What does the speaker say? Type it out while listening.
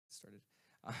started.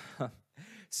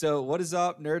 So what is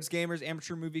up, nerds, gamers,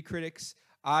 amateur movie critics?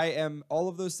 I am all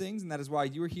of those things, and that is why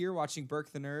you are here watching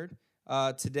Burke the Nerd.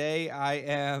 Today I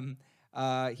am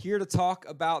here to talk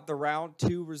about the round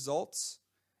 2 results.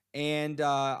 And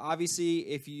obviously,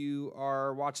 if you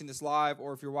are watching this live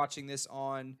or if you're watching this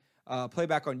on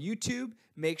playback on YouTube,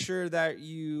 make sure that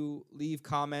you leave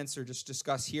comments or just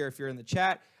discuss here if you're in the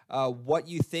chat what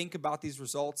you think about these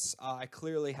results. I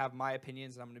clearly have my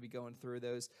opinions, and I'm going to be going through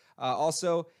those.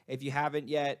 Also, if you haven't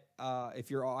yet, if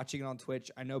you're watching it on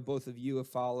Twitch, I know both of you have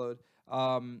followed.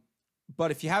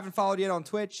 But if you haven't followed yet on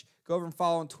Twitch, go over and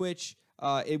follow on Twitch.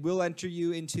 It will enter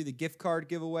you into the gift card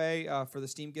giveaway for the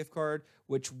Steam gift card,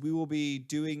 which we will be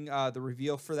doing the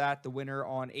reveal for that, the winner,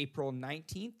 on April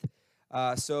 19th.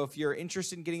 So if you're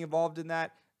interested in getting involved in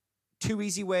that, 2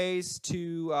 easy ways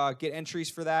to get entries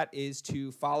for that is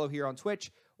to follow here on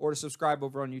Twitch or to subscribe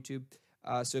over on YouTube.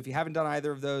 So if you haven't done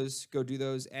either of those, go do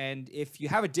those. And if you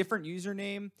have a different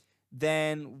username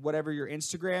than whatever your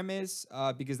Instagram is,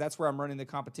 because that's where I'm running the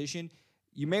competition,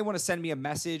 you may want to send me a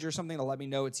message or something to let me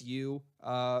know it's you,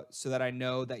 so that I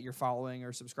know that you're following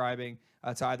or subscribing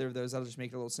to either of those. That'll just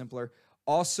make it a little simpler.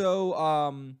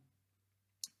 Also,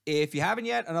 if you haven't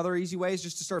yet, another easy way is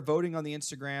just to start voting on the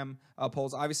Instagram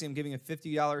polls. Obviously, I'm giving a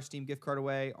 $50 Steam gift card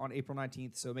away on April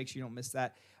 19th, so make sure you don't miss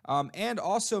that. And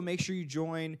also make sure you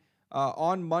join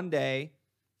on Monday,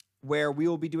 where we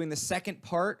will be doing the second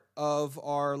part of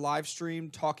our live stream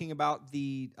talking about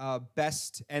the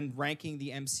best and ranking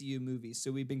the MCU movies.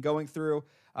 So we've been going through,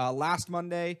 last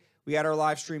Monday, we had our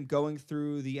live stream going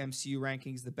through the MCU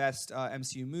rankings, the best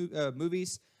MCU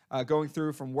movies, going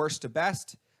through from worst to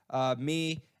best.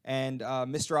 Me and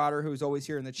Mr. Otter, who is always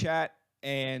here in the chat,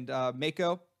 and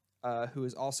Mako, who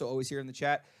is also always here in the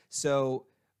chat. So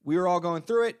we were all going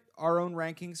through it, our own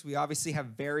rankings. We obviously have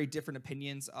very different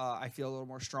opinions. I feel a little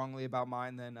more strongly about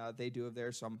mine than they do of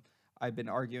theirs, so I've been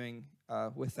arguing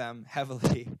with them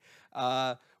heavily,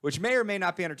 which may or may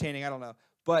not be entertaining. I don't know.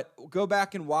 But go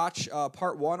back and watch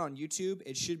part 1 on YouTube.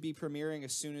 It should be premiering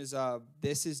as soon as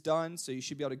this is done, so you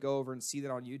should be able to go over and see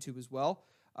that on YouTube as well.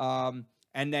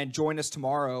 And then join us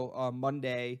tomorrow,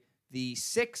 Monday, the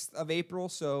 6th of April,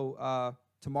 so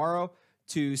tomorrow,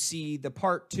 to see the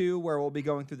part 2 where we'll be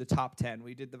going through the top 10.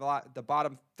 We did the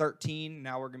bottom 13.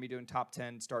 Now we're going to be doing top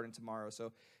 10 starting tomorrow. So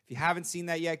if you haven't seen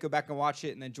that yet, go back and watch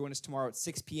it, and then join us tomorrow at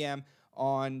 6 p.m.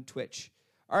 on Twitch.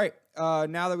 All right,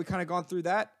 now that we've kind of gone through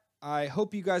that, I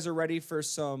hope you guys are ready for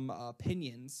some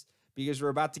opinions, because we're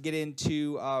about to get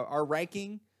into our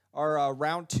ranking, our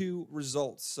round 2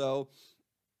 results. So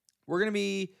we're going to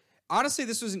be, honestly,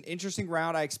 this was an interesting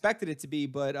round. I expected it to be,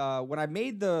 but when I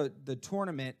made the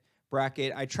tournament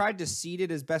bracket, I tried to seed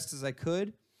it as best as I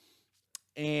could.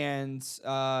 And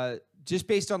just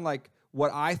based on like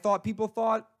what I thought people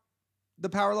thought the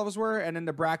power levels were, and then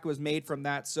the bracket was made from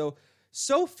that.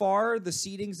 So far, the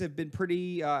seedings have been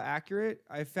pretty accurate.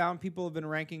 I found people have been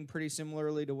ranking pretty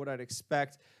similarly to what I'd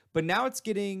expect. But now it's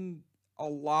getting a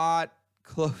lot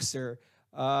closer.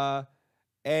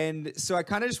 And so I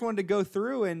kind of just wanted to go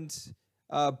through and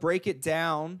break it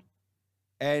down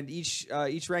and each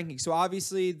ranking. So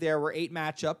obviously there were 8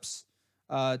 matchups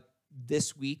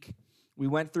this week. We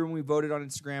went through and we voted on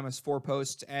Instagram as 4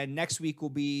 posts, and next week will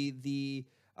be the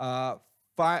 4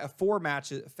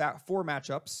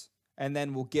 matchups, and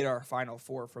then we'll get our final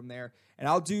 4 from there. And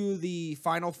I'll do the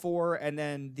final 4 and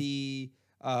then the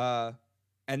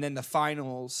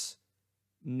finals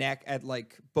at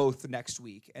like both next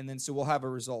week, and then so we'll have a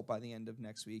result by the end of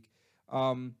next week.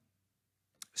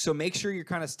 So make sure you're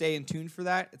kind of staying tuned for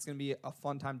that. It's going to be a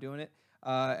fun time doing it,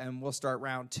 and we'll start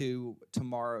round 2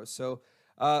 tomorrow. So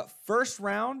first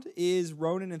round is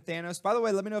Ronan and Thanos. By the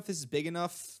way, let me know if this is big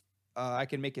enough. I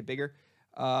can make it bigger.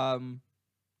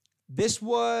 This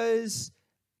was,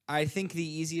 I think,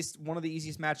 one of the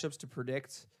easiest matchups to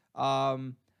predict.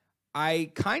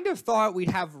 I kind of thought we'd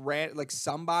have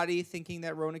somebody thinking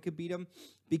that Ronan could beat him,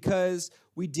 because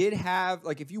we did have,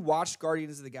 like, if you watched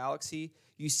Guardians of the Galaxy,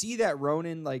 you see that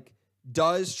Ronan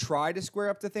does try to square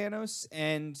up to Thanos,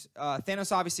 and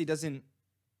Thanos obviously doesn't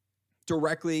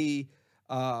directly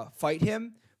fight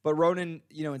him, but Ronan,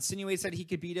 insinuates that he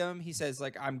could beat him. He says,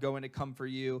 like, I'm going to come for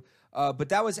you. But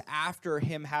that was after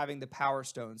him having the Power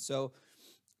Stone. So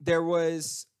there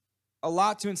was a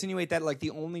lot to insinuate that, like,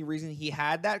 the only reason he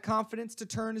had that confidence to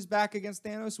turn his back against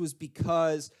Thanos was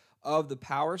because of the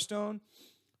Power Stone,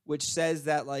 which says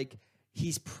that, like,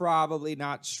 he's probably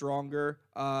not stronger.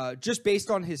 Just based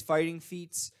on his fighting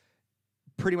feats,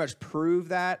 pretty much prove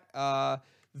that.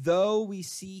 Though we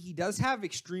see he does have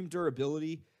extreme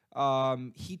durability.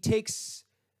 He takes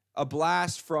a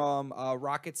blast from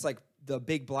Rocket's, like,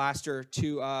 big blaster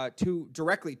to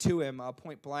directly to him,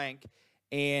 point blank,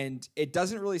 and it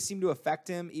doesn't really seem to affect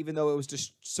him, even though it was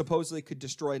just supposedly could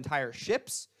destroy entire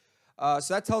ships.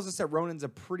 So that tells us that Ronan's a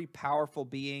pretty powerful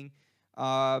being.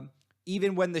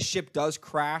 Even when the ship does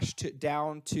crash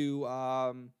down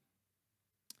to,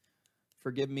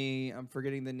 forgive me, I'm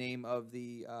forgetting the name of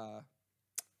the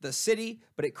city,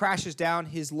 but it crashes down.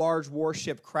 His large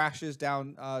warship crashes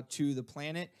down to the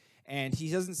planet, and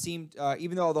he doesn't seem,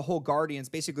 even though the whole Guardians,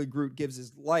 basically Groot gives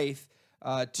his life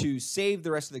to save the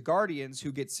rest of the Guardians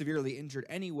who get severely injured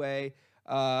anyway,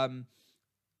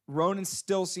 Ronan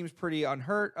still seems pretty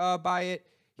unhurt by it.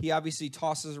 He obviously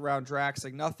tosses around Drax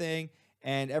like nothing,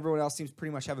 and everyone else seems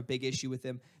pretty much have a big issue with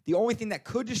him. The only thing that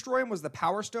could destroy him was the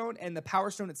Power Stone, and the Power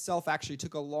Stone itself actually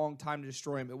took a long time to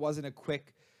destroy him. It wasn't a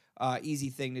quick, easy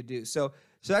thing to do. So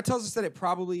that tells us that it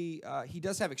probably, he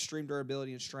does have extreme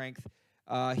durability and strength.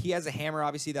 He has a hammer,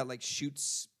 obviously, that like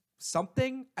shoots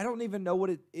something. I don't even know what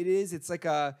it is. It's like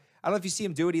I don't know if you see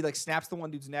him do it. He like snaps the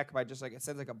one dude's neck by just like, it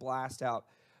sends like a blast out.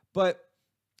 But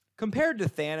compared to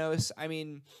Thanos, I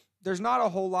mean, there's not a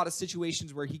whole lot of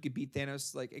situations where he could beat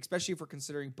Thanos, like especially if we're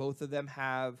considering both of them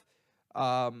have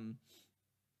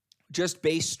just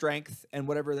base strength and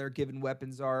whatever their given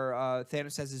weapons are.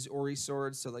 Thanos has his Ori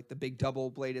sword, so like the big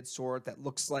double-bladed sword that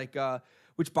looks like,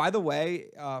 which by the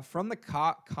way, from the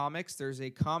comics, there's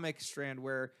a comic strand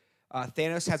where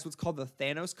Thanos has what's called the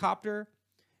Thanos copter,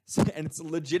 and it's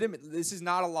legitimate. This is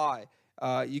not a lie.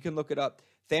 You can look it up.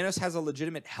 Thanos has a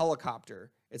legitimate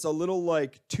helicopter. It's a little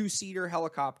like 2-seater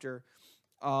helicopter,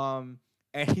 and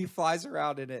he flies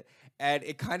around in it. And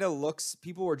it kind of looks,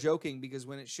 people were joking because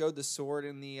when it showed the sword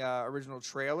in the original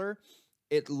trailer,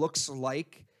 it looks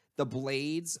like the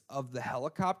blades of the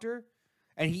helicopter.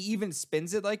 And he even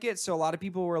spins it like it. So a lot of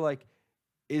people were like,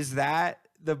 is that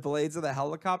the blades of the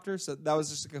helicopter? So that was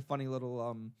just like a funny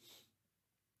little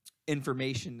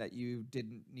information that you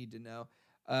didn't need to know.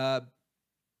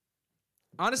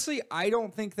 Honestly, I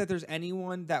don't think that there's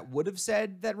anyone that would have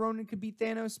said that Ronan could beat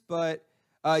Thanos, but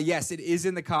yes, it is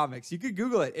in the comics. You could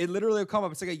Google it. It literally will come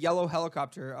up. It's like a yellow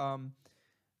helicopter.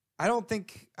 I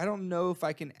don't know if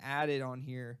I can add it on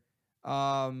here.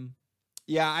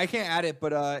 Yeah, I can't add it,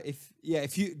 but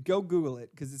if you go Google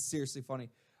it, because it's seriously funny.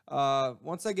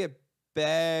 Once I get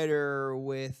better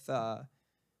with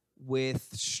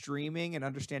streaming and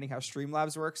understanding how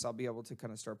Streamlabs works, I'll be able to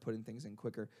kind of start putting things in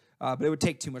quicker. But it would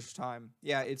take too much time.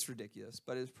 Yeah, it's ridiculous.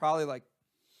 But it's probably the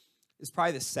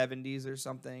 70s or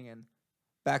something. And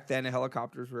back then,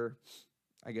 helicopters were,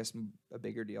 I guess, a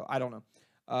bigger deal. I don't know.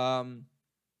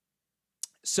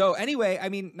 So anyway, I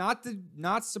mean,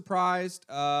 not surprised.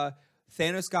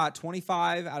 Thanos got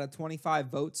 25 out of 25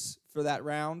 votes for that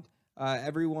round.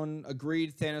 Everyone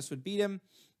agreed Thanos would beat him.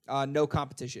 No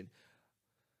competition.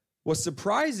 What's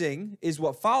surprising is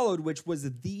what followed, which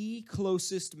was the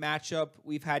closest matchup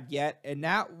we've had yet, and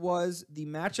that was the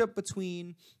matchup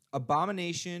between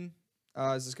Abomination.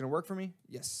 Is this going to work for me?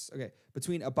 Yes. Okay.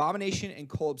 Between Abomination and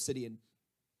Cole Obsidian.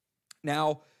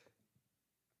 Now,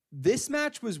 this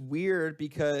match was weird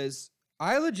because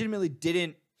I legitimately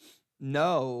didn't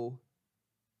know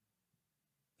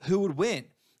who would win.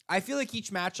 I feel like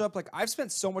each matchup, like I've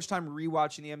spent so much time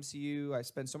rewatching the MCU, I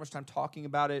spent so much time talking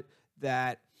about it,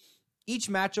 that each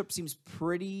matchup seems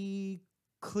pretty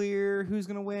clear who's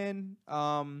going to win.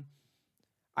 I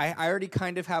already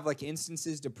kind of have like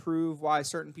instances to prove why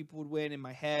certain people would win in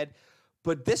my head.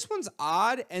 But this one's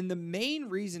odd, and the main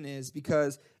reason is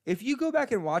because if you go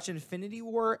back and watch Infinity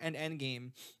War and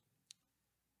Endgame,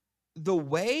 the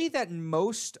way that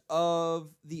most of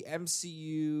the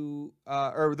MCU,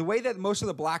 or the way that most of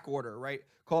the Black Order, right,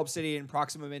 Cole Obsidian,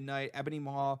 Proxima Midnight, Ebony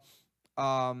Maw,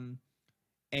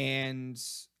 and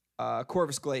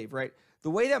Corvus Glaive, right?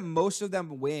 The way that most of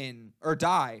them win or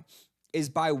die is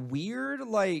by weird,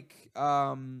 like,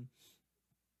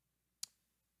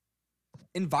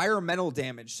 environmental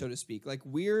damage, so to speak. Like,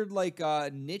 weird, like,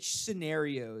 niche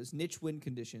scenarios, niche win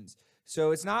conditions.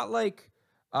 So it's not like,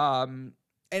 and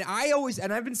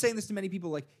I've been saying this to many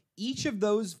people, like, each of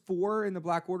those 4 in the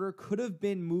Black Order could have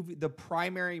been the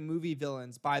primary movie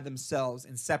villains by themselves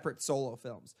in separate solo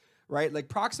films. Right? Like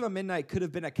Proxima Midnight could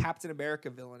have been a Captain America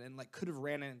villain and like could have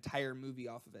ran an entire movie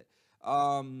off of it.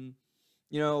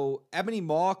 You know, Ebony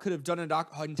Maw could have done an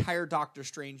entire Doctor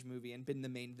Strange movie and been the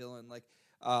main villain. Like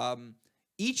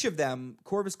each of them,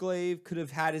 Corvus Glaive could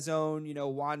have had his own, you know,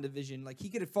 WandaVision. Like he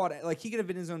could have fought, like he could have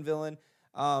been his own villain.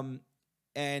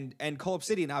 And Cole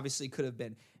Obsidian obviously could have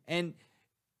been. And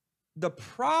the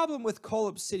problem with Cole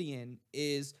Obsidian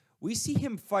is we see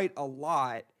him fight a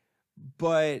lot,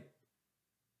 but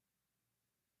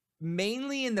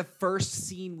mainly in the first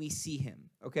scene we see him.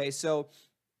 Okay, so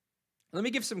let me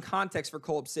give some context for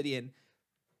Cole Obsidian.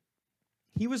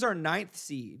 He was our 9th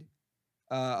seed.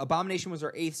 Abomination was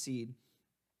our 8th seed.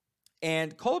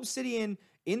 And Cole Obsidian,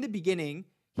 in the beginning,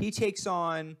 he takes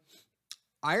on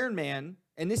Iron Man,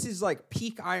 and this is like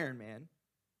peak Iron Man,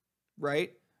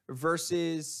 right? And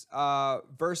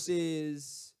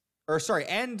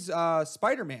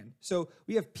Spider-Man. So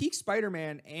we have peak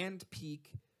Spider-Man and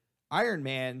peak Iron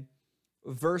Man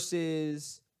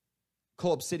versus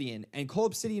Cole Obsidian. And Cole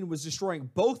Obsidian was destroying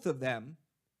both of them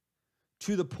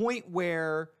to the point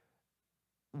where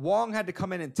Wong had to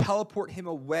come in and teleport him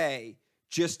away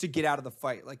just to get out of the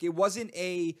fight. Like, it wasn't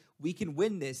we can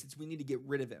win this, it's we need to get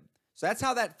rid of him. So that's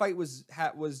how that fight was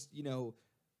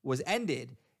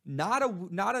ended. Not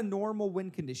a normal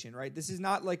win condition, right? This is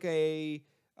not like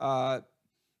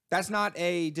that's not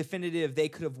a definitive they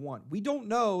could have won. We don't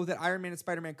know that Iron Man and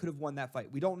Spider-Man could have won that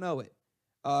fight. We don't know it.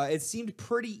 It seemed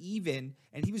pretty even,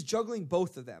 and he was juggling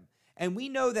both of them. And we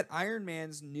know that Iron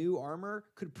Man's new armor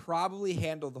could probably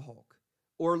handle the Hulk,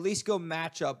 or at least go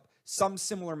some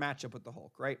similar matchup with the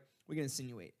Hulk, right? We can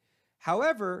insinuate.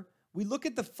 However, we look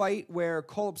at the fight where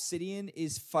Cole Obsidian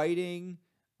is fighting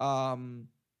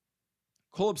Hulkbuster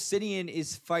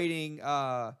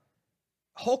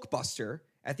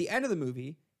at the end of the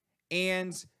movie,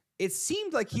 and it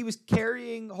seemed like he was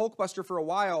carrying Hulkbuster for a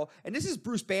while. And this is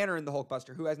Bruce Banner in the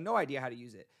Hulkbuster, who has no idea how to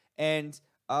use it. And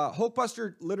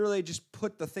Hulkbuster literally just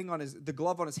put the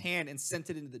glove on his hand and sent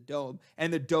it into the dome,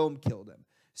 and the dome killed him.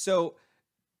 So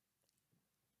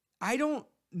I don't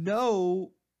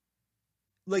know.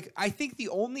 Like, I think the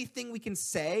only thing we can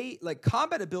say, like,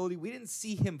 combat ability, we didn't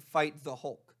see him fight the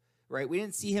Hulk, right? We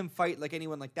didn't see him fight like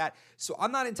anyone like that. So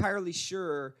I'm not entirely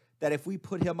sure that if we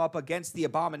put him up against the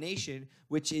Abomination,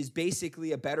 which is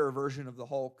basically a better version of the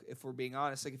Hulk, if we're being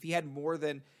honest, like, if he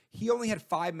only had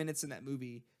 5 minutes in that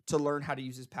movie to learn how to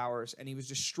use his powers, and he was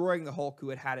destroying the Hulk who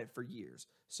had it for years.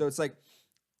 So it's like,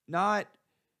 not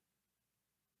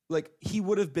like he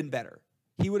would have been better.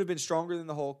 He would have been stronger than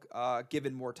the Hulk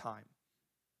given more time.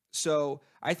 So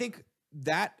I think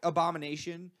that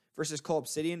Abomination versus Cole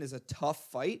Obsidian is a tough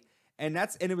fight, and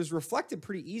it was reflected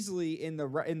pretty easily in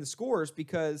the scores,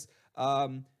 because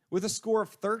with a score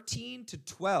of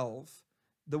 13-12,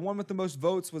 the one with the most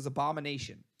votes was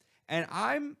Abomination. And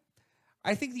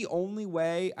I think the only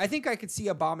way, I think I could see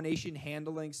Abomination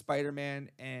handling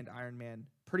Spider-Man and Iron Man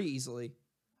pretty easily.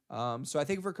 So I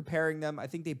think if we're comparing them, I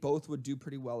think they both would do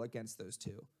pretty well against those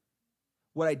two.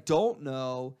 What I don't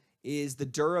know is the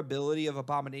durability of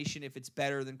Abomination, if it's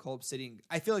better than Cole Obsidian.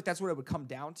 I feel like that's what it would come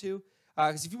down to.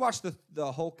 Because if you watch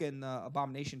the Hulk and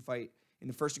Abomination fight in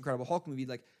the first Incredible Hulk movie,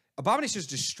 like, Abomination is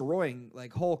destroying,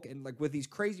 like, Hulk, and, like, with these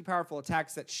crazy powerful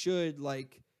attacks that should,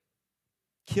 like,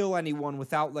 kill anyone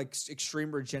without, like,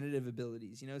 extreme regenerative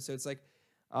abilities, you know? So it's like,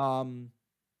 I'm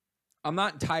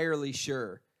not entirely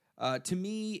sure. To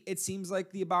me, it seems like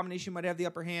the Abomination might have the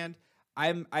upper hand.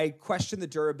 I question the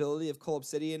durability of Cole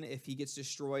Obsidian if he gets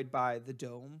destroyed by the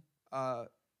dome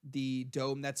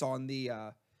that's on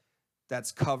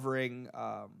that's covering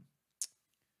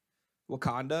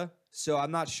Wakanda. So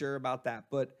I'm not sure about that,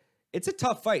 but it's a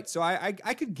tough fight. So I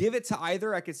could give it to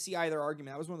either. I could see either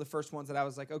argument. That was one of the first ones that I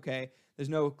was like, okay, there's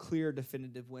no clear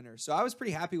definitive winner. So I was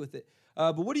pretty happy with it.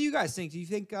 But what do you guys think? Do you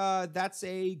think that's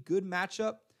a good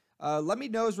matchup? Let me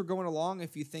know as we're going along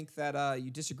if you think that you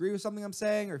disagree with something I'm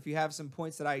saying, or if you have some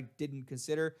points that I didn't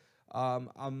consider.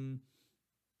 I'm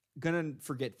going to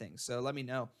forget things, so let me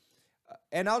know.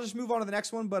 And I'll just move on to the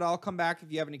next one, but I'll come back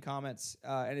if you have any comments.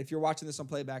 And if you're watching this on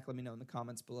playback, let me know in the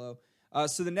comments below.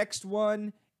 So the next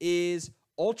one is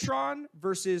Ultron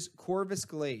versus Corvus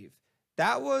Glaive.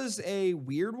 That was a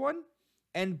weird one,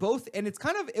 and it was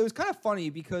kind of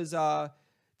funny because the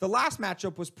last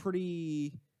matchup was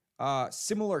pretty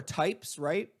similar types,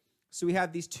 right? So we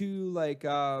had these two, like,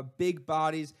 big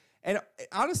bodies, and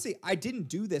honestly, I didn't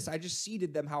do this. I just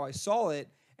seeded them how I saw it,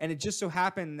 and it just so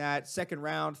happened that second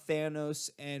round,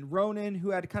 Thanos and Ronan, who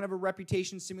had kind of a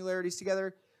reputation similarities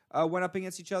together, went up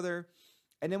against each other.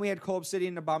 And then we had Cole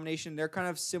Obsidian and Abomination. They're kind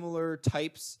of similar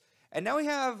types. And now we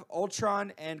have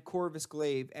Ultron and Corvus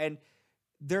Glaive, and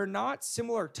they're not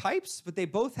similar types, but they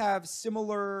both have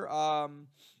similar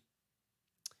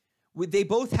they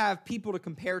both have people to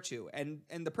compare to, and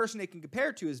the person they can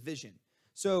compare to is Vision.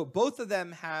 So both of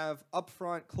them have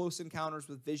upfront close encounters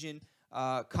with Vision,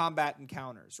 combat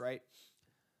encounters, right?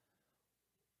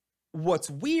 What's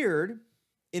weird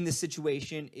in this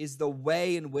situation is the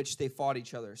way in which they fought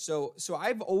each other. So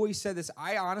I've always said this.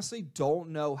 I honestly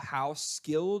don't know how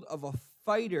skilled of a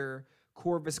fighter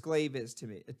Corvus Glaive is to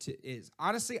me.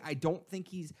 Honestly, I don't think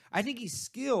he's. I think he's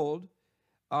skilled.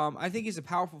 I think he's a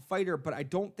powerful fighter, but I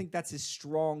don't think that's his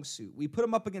strong suit. We put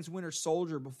him up against Winter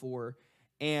Soldier before,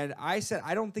 and I said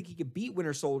I don't think he could beat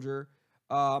Winter Soldier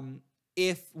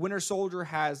if Winter Soldier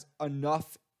has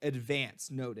enough advance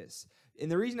notice. And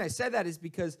the reason I said that is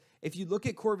because if you look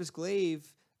at Corvus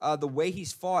Glaive, the way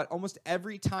he's fought, almost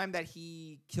every time that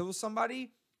he kills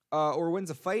somebody or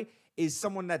wins a fight is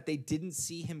someone that they didn't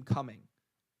see him coming.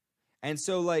 And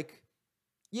so, like,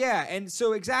 yeah, and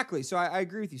so exactly. So I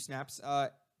agree with you, Snaps.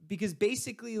 Because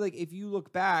basically, like, if you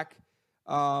look back,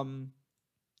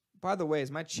 by the way,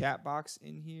 is my chat box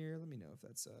in here? Let me know if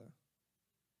that's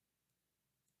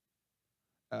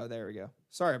oh, there we go.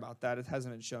 Sorry about that. It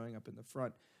hasn't been showing up in the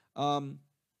front.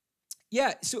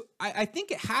 Yeah, so I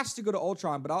think it has to go to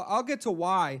Ultron, but I'll get to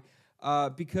why.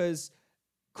 Because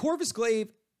Corvus Glaive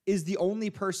is the only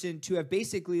person to have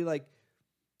basically, like,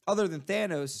 other than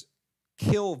Thanos,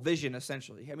 kill Vision,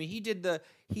 essentially. I mean, he did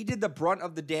the brunt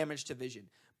of the damage to Vision.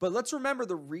 But let's remember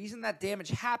the reason that damage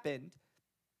happened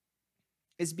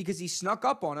is because he snuck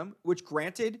up on him, which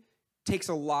granted takes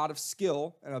a lot of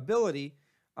skill and ability,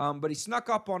 but he snuck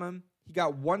up on him. He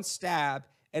got one stab,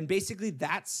 and basically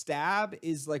that stab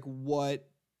is like what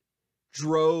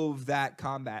drove that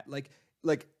combat. Like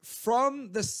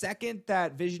from the second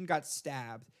that Vision got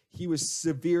stabbed, he was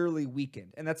severely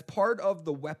weakened, and that's part of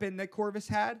the weapon that Corvus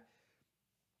had.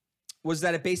 Was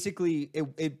that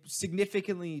it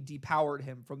significantly depowered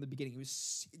him from the beginning. It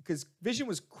was because Vision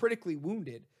was critically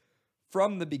wounded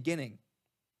from the beginning,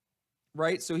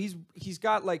 right? So he's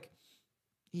got, like,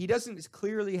 he doesn't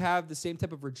clearly have the same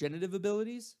type of regenerative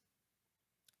abilities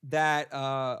that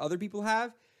other people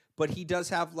have, but he does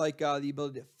have, like, the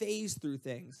ability to phase through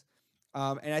things.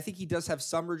 And I think he does have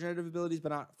some regenerative abilities, but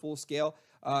not full scale.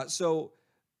 So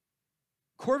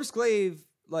Corvus Glaive,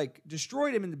 like,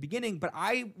 destroyed him in the beginning, but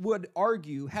I would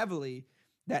argue heavily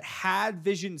that had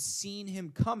Vision seen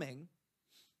him coming,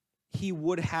 he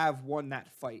would have won that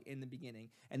fight in the beginning.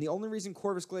 And the only reason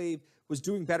Corvus Glaive was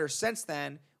doing better since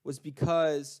then was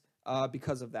because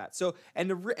of that. So,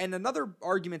 and another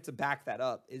argument to back that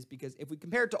up is because if we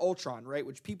compare it to Ultron, right,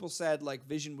 which people said, like,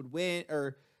 Vision would win,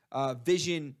 or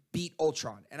Vision beat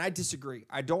Ultron, and I disagree.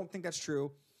 I don't think that's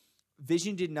true.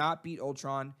 Vision did not beat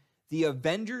Ultron. The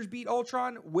Avengers beat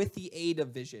Ultron with the aid of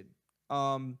Vision.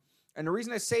 And the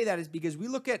reason I say that is because we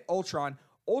look at Ultron.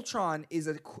 Ultron is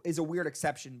a weird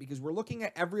exception because we're looking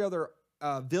at every other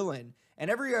villain, and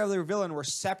every other villain we're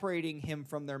separating him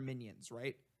from their minions,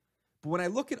 right? But when I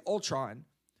look at Ultron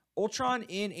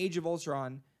in Age of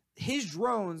Ultron, his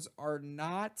drones are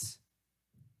not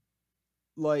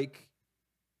like,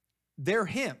 they're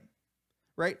him,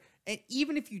 right? And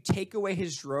even if you take away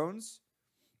his drones,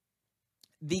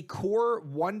 the core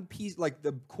one piece, like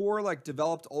the core, like,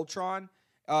 developed Ultron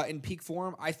in peak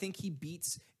form, I think he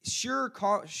beats sheer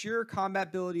combat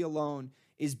ability alone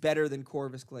is better than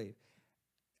Corvus Glaive.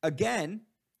 Again,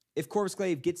 if Corvus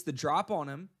Glaive gets the drop on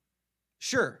him,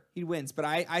 sure, he wins. But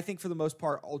I think for the most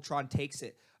part, Ultron takes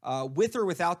it. With or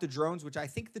without the drones, which I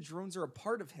think the drones are a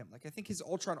part of him. Like, I think his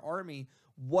Ultron army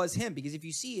was him, because if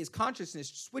you see, his consciousness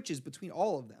switches between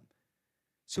all of them.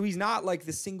 So he's not like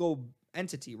the single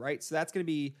entity, right? So that's going to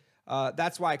be,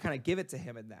 that's why I kind of give it to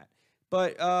him in that.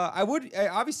 But I'd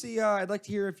like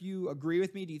to hear if you agree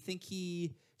with me. Do you think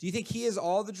he is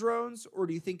all the drones, or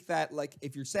do you think that, like,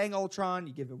 if you're saying Ultron,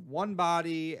 you give him one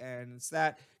body and it's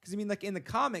that? Because I mean, like, in the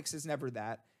comics, it's never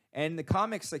that. And in the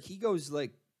comics, like, he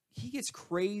gets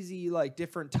crazy, like,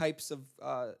 different types of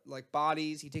like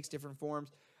bodies. He takes different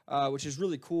forms, which is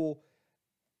really cool.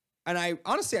 And I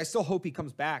still hope he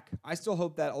comes back. I still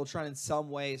hope that Ultron in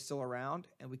some way is still around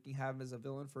and we can have him as a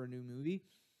villain for a new movie.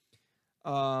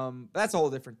 That's a whole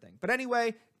different thing. But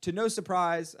anyway, to no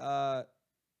surprise, to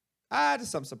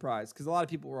some surprise, because a lot of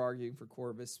people were arguing for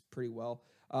Corvus pretty well.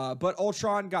 But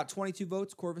Ultron got 22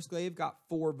 votes. Corvus Glaive got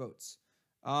 4 votes.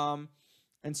 And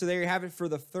so there you have it for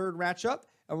the third matchup.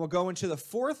 And we'll go into the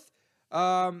fourth.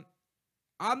 I'm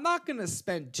not going to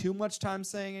spend too much time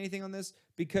saying anything on this,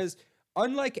 because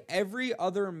unlike every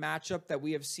other matchup that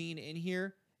we have seen in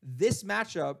here, this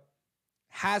matchup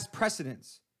has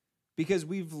precedence, because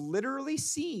we've literally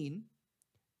seen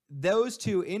those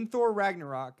two in Thor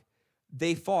Ragnarok.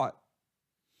 They fought,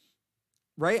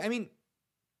 right? I mean,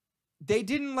 they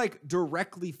didn't, like,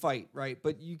 directly fight, right?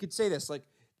 But you could say this, like,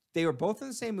 they were both in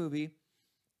the same movie.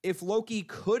 If Loki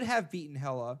could have beaten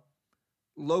Hela,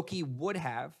 Loki would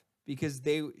have, because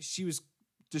she was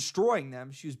destroying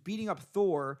them. She was beating up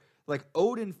Thor, like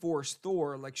Odin Force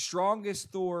Thor, like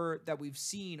strongest Thor that we've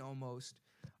seen almost.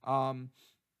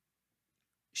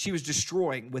 She was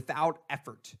destroying without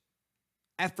effort.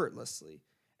 effortlessly.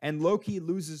 And Loki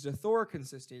loses to Thor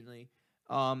consistently.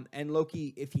 And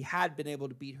Loki, if he had been able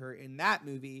to beat her in that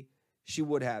movie, she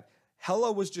would have.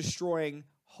 Hela was destroying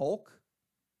Hulk,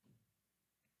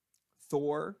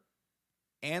 Thor,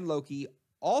 and Loki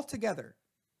all together.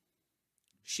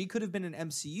 She could have been an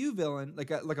MCU villain, like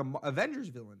a Avengers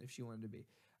villain if she wanted to be.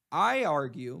 I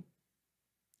argue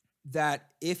that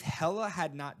if Hela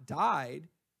had not died,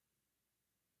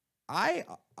 I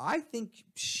think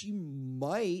she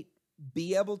might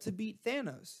be able to beat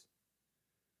Thanos.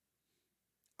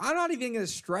 I'm not even going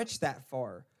to stretch that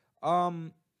far.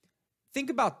 Think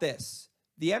about this.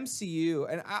 The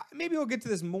MCU, and maybe we'll get to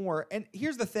this more. And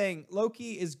here's the thing.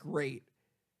 Loki is great,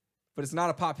 but it's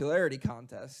not a popularity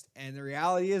contest. And the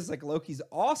reality is, like, Loki's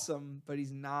awesome, but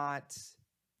he's not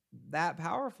that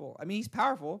powerful. I mean, he's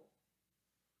powerful.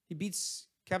 He beats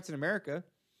Captain America.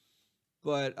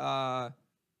 But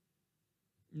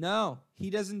no, he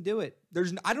doesn't do it.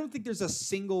 I don't think there's a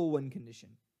single win condition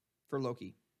for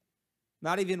Loki.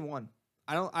 Not even one.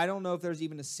 I don't know if there's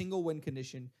even a single win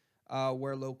condition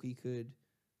where Loki could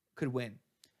win.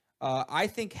 I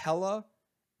think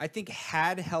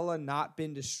had Hela not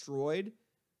been destroyed,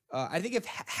 I think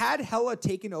had Hela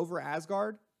taken over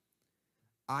Asgard,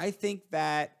 I think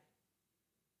that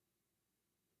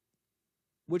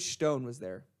which stone was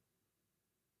there?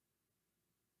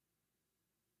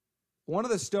 One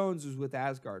of the stones was with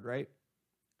Asgard, right?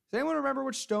 Does anyone remember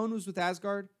which stone was with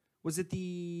Asgard? Was it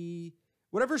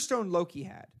whatever stone Loki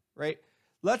had, right?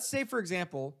 Let's say, for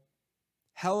example,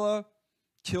 Hela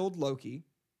killed Loki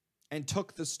and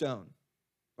took the stone,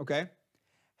 okay?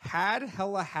 Had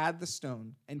Hela had the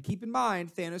stone, and keep in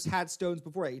mind, Thanos had stones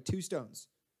before. He had 2 stones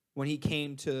when he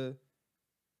came to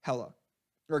Hela,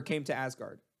 or came to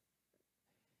Asgard.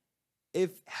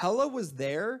 If Hela was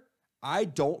there, I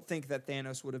don't think that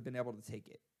Thanos would have been able to take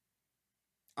it.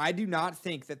 I do not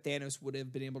think that Thanos would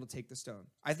have been able to take the stone.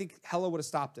 I think Hela would have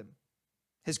stopped him.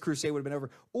 His crusade would have been over.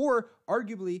 Or,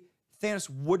 arguably, Thanos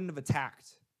wouldn't have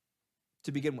attacked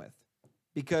to begin with.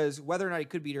 Because whether or not he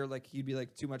could beat her, like, he'd be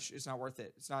like, too much, it's not worth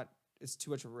it. It's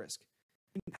too much of a risk.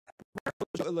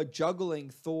 Like, juggling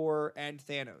Thor and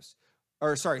Thanos.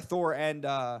 Or, sorry, Thor and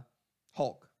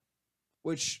Hulk.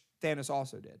 Which Thanos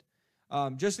also did.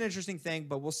 Just an interesting thing,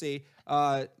 but we'll see.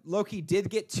 Loki did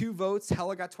get 2 votes.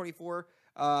 Hela got 24.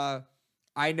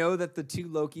 I know that the 2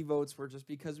 Loki votes were just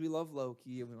because we love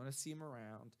Loki and we want to see him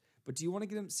around. But do you want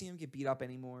to see him get beat up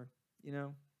anymore? You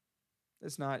know?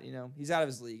 It's not, he's out of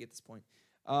his league at this point.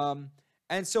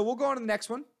 And so we'll go on to the next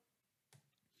one.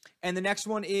 And the next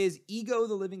one is Ego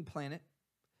the Living Planet.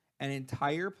 An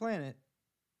entire planet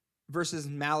versus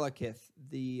Malekith.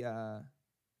 He's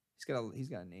got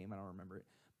a name, I don't remember it.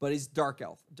 But he's Dark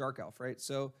Elf, right?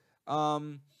 So,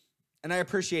 and I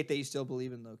appreciate that you still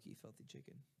believe in Loki, filthy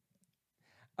chicken.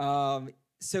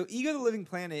 So Ego the Living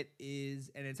Planet is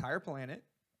an entire planet.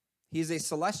 He is a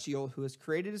celestial who has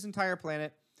created his entire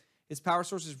planet. His power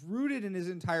source is rooted in his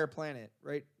entire planet,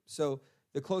 right? So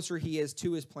the closer he is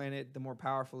to his planet, the more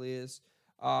powerful he is.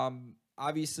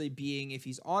 Obviously, if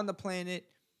he's on the planet,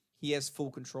 he has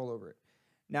full control over it.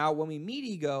 Now, when we meet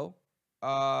Ego,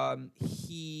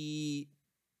 he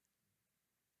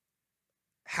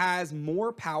has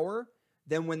more power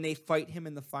than when they fight him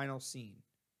in the final scene.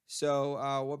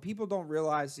 So what people don't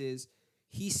realize is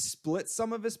he splits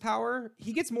some of his power.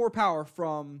 He gets more power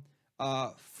from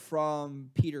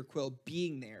Peter Quill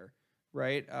being there,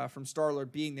 right? From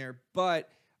Star-Lord being there. But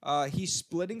he's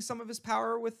splitting some of his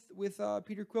power with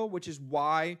Peter Quill, which is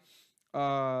why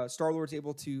Star-Lord's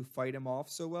able to fight him off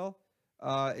so well,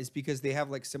 is because they have,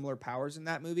 like, similar powers in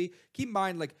that movie. Keep in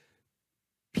mind, like,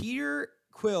 Peter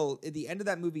Quill at the end of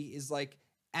that movie is, like,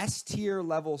 S-tier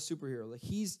level superhero. Like,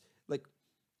 he's, like,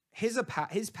 his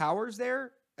powers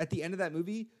there at the end of that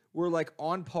movie were, like,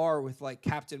 on par with, like,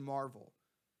 Captain Marvel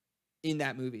in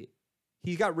that movie.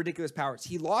 He's got ridiculous powers.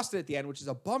 He lost it at the end, which is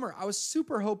a bummer. I was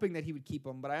super hoping that he would keep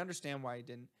them, but I understand why he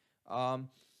didn't.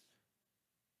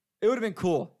 It would have been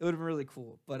cool. It would have been really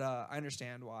cool, but I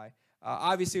understand why.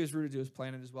 Obviously, it was rooted to his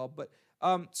planet as well. But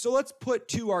so let's put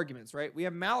 2 arguments, right? We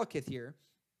have Malekith here,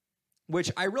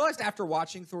 which I realized after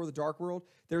watching Thor: The Dark World,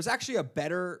 there's actually a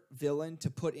better villain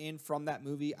to put in from that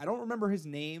movie. I don't remember his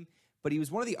name, but he was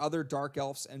one of the other dark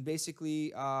elves, and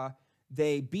basically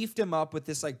they beefed him up with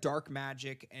this, like, dark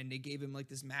magic, and they gave him, like,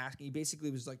 this mask, and he basically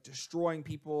was, like, destroying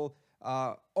people,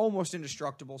 almost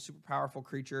indestructible, super powerful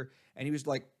creature, and he was,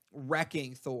 like,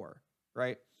 wrecking Thor,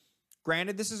 right?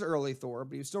 Granted, this is early Thor,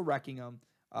 but he was still wrecking him.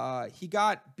 He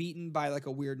got beaten by, like,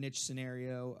 a weird niche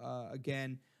scenario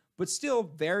again, but still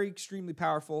very extremely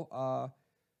powerful.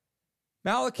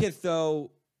 Malekith,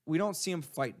 though, we don't see him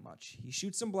fight much. He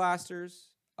shoots some blasters.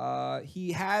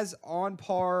 He has on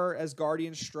par as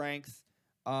Guardian strength.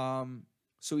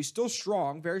 So he's still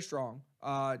strong, very strong.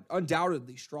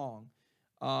 Undoubtedly strong.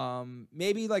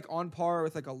 Maybe like on par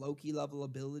with like a Loki level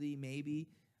ability, maybe.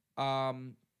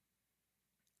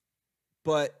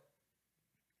 But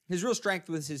his real strength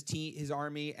was his team, his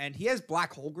army, and he has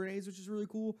black hole grenades, which is really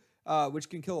cool, which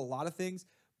can kill a lot of things,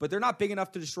 but they're not big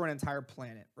enough to destroy an entire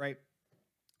planet, right?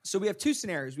 So we have two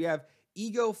scenarios. We have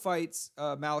Ego fights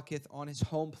Malekith on his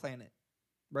home planet,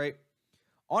 right?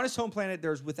 On his home planet,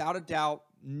 there's without a doubt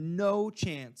no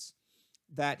chance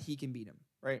that he can beat him,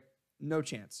 right? No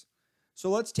chance. So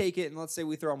let's take it and let's say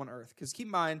we throw him on Earth, because keep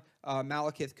in mind,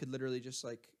 Malekith could literally just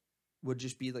would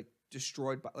just be like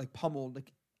destroyed by pummeled,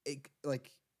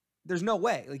 like there's no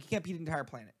way, like he can't beat the entire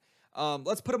planet.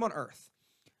 Let's put him on Earth.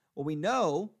 Well, we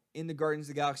know in the Guardians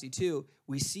of the Galaxy 2,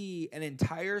 we see an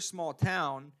entire small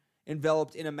town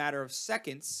enveloped in a matter of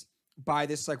seconds by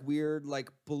this like weird like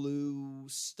blue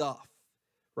stuff,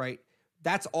 right?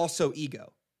 That's also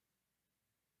Ego.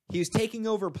 He was taking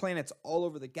over planets all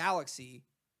over the galaxy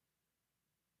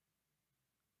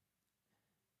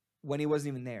when he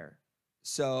wasn't even there.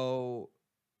 So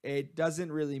it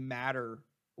doesn't really matter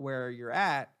where you're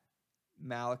at,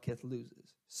 Malekith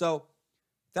loses. So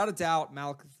without a doubt,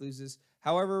 Malekith loses.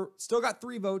 However, still got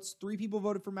 3 votes. 3 people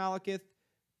voted for Malekith.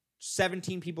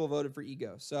 17 people voted for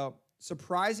Ego. So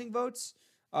surprising votes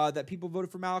that people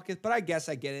voted for Malekith, but I guess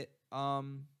I get it.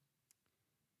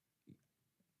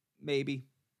 Maybe.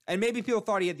 And maybe people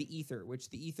thought he had the Ether, which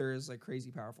the Ether is like crazy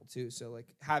powerful too. So like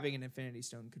having an Infinity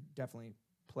Stone could definitely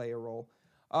play a role.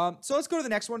 So let's go to the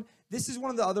next one. This is one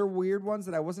of the other weird ones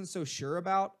that I wasn't so sure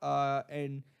about.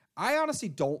 And I honestly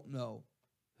don't know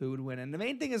who would win. And the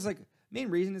main thing is main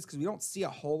reason is because we don't see a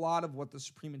whole lot of what the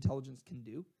Supreme Intelligence can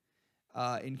do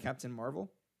in Captain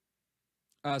Marvel.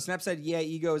 Snap said, yeah,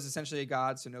 Ego is essentially a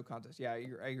god, so no contest. Yeah,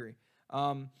 I agree.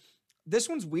 This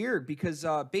one's weird because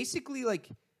basically like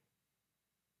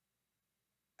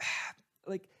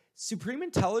Supreme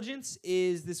Intelligence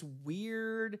is this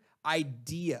weird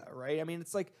idea, right? I mean,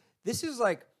 it's like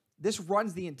this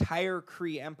runs the entire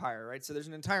Kree Empire, right? So there's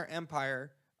an entire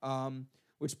empire,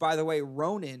 which by the way,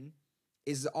 Ronan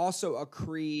is also a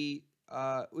Kree,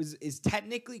 is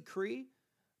technically Kree,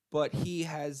 but he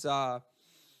has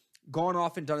gone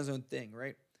off and done his own thing,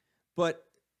 right? But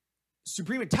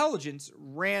Supreme Intelligence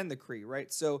ran the Kree,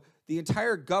 right? So the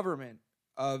entire government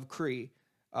of Kree,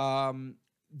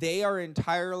 they are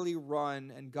entirely run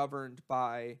and governed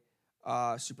by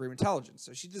Supreme Intelligence.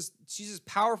 So she's this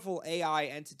powerful AI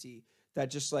entity that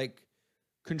just like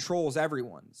controls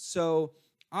everyone. So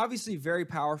obviously very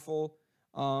powerful.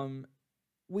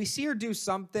 We see her do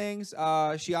some things.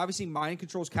 She obviously mind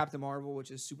controls Captain Marvel,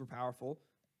 which is super powerful,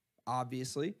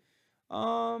 obviously.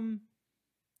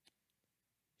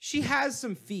 She has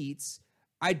some feats.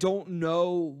 I don't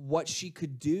know what she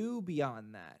could do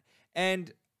beyond that.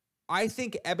 And I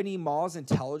think Ebony Maw's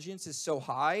intelligence is so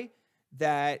high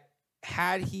that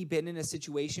had he been in a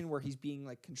situation where he's being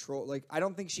like controlled, like I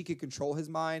don't think she could control his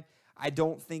mind. I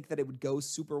don't think that it would go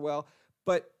super well.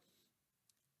 But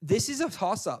this is a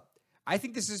toss-up. I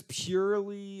think this is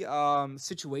purely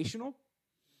situational.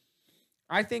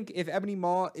 I think if Ebony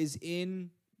Maw is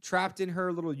trapped in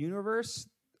her little universe,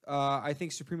 I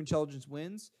think Supreme Intelligence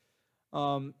wins.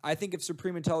 I think if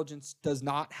Supreme Intelligence does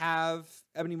not have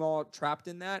Ebony Maw trapped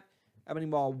in that, Ebony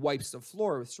Maw wipes the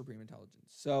floor with Supreme Intelligence.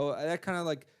 So that kind of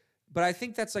like, but I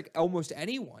think that's like almost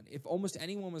anyone. If almost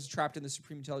anyone was trapped in the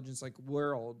Supreme Intelligence like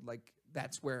world, like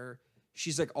that's where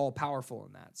she's like all powerful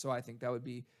in that. So I think that would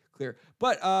be clear.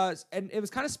 But and it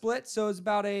was kind of split. So it's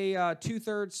about a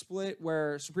 2/3 split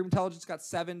where Supreme Intelligence got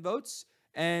 7 votes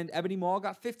and Ebony Maw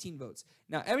got 15 votes.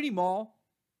 Now Ebony Maw,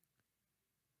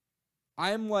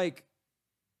 I'm like,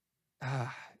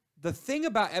 the thing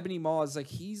about Ebony Maw is like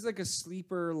he's like a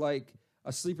sleeper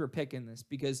pick in this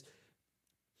because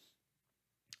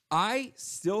I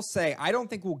still say I don't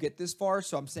think we'll get this far,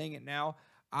 so I'm saying it now.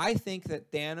 I think that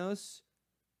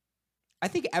I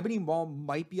think Ebony Maw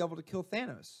might be able to kill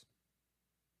Thanos.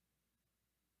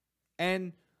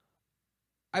 And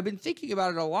I've been thinking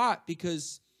about it a lot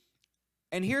because,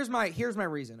 and here's my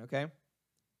reason, okay?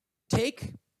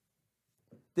 Take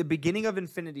the beginning of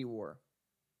Infinity War.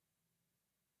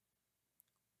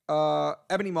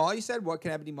 Ebony Maw, you said? What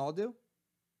can Ebony Maw do?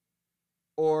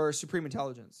 Or Supreme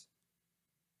Intelligence?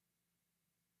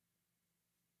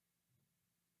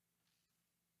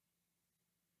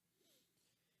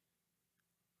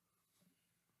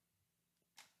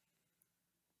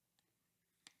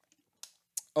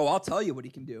 Oh, I'll tell you what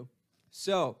he can do.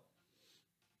 So,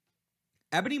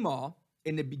 Ebony Maw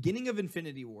in the beginning of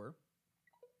Infinity War,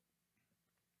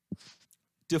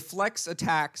 deflects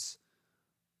attacks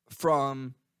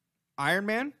from Iron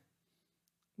Man,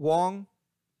 Wong,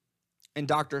 and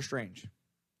Doctor Strange.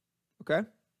 Okay?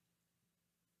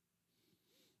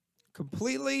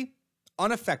 Completely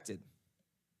unaffected.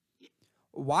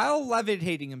 While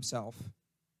levitating himself,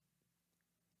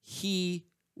 he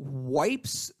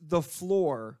wipes the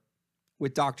floor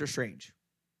with Doctor Strange.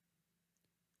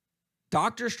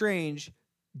 Doctor Strange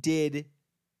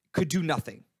could do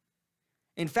nothing.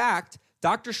 In fact,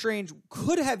 Doctor Strange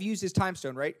could have used his time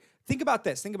stone, right? Think about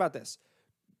this.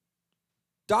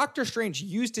 Doctor Strange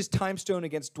used his time stone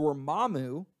against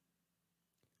Dormammu,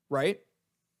 right?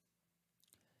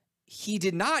 He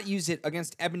did not use it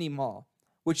against Ebony Maw,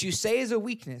 which you say is a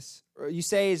weakness, or you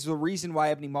say is the reason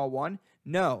why Ebony Maw won.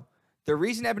 No. The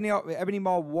reason Ebony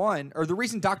Maw won, or the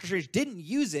reason Doctor Strange didn't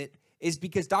use it, is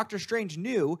because Doctor Strange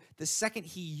knew the second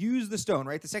he used the stone,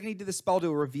 right? The second he did the spell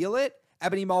to reveal it,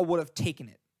 Ebony Maw would have taken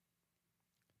it.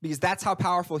 Because that's how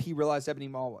powerful he realized Ebony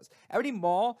Maw was. Ebony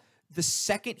Maw, the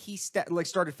second he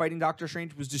started fighting Doctor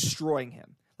Strange, was destroying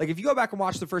him. Like, if you go back and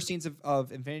watch the first scenes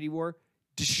of Infinity War,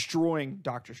 destroying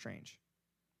Doctor Strange.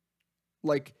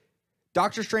 Like,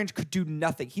 Doctor Strange could do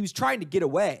nothing. He was trying to get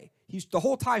away. The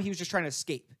whole time he was just trying to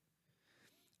escape.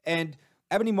 And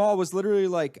Ebony Maw was literally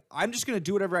like, I'm just going to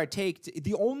do whatever I take.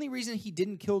 The only reason he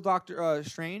didn't kill Doctor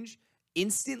Strange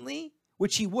instantly,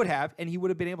 which he would have, and he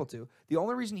would have been able to, the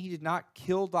only reason he did not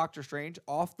kill Doctor Strange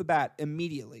off the bat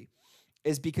immediately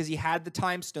is because he had the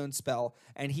Time Stone spell,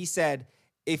 and he said,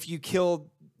 if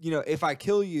I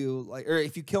kill you, or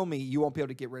if you kill me, you won't be able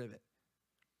to get rid of it.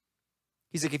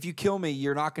 He's like, if you kill me,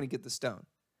 you're not going to get the stone.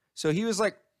 So he was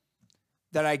like,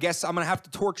 that I guess I'm going to have to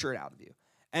torture it out of you.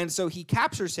 And so he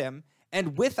captures him,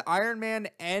 and with Iron Man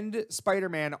and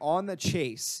Spider-Man on the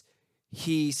chase,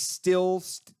 he still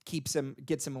gets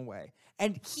him away.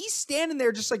 And he's standing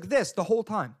there just like this the whole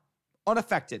time,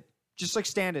 unaffected, just like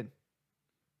standing,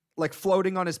 like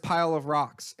floating on his pile of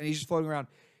rocks, and he's just floating around.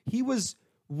 He was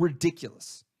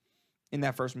ridiculous in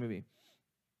that first movie.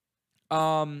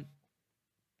 So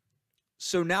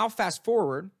now fast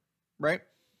forward, right?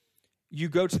 You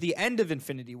go to the end of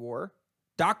Infinity War.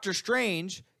 Doctor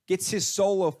Strange gets his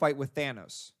solo fight with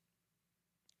Thanos,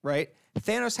 right?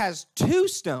 Thanos has 2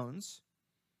 stones,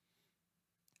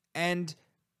 and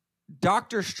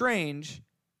Doctor Strange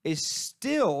is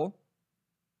still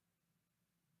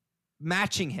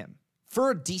matching him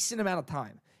for a decent amount of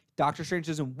time. Doctor Strange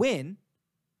doesn't win,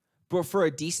 but for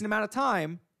a decent amount of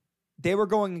time, they were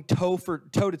going toe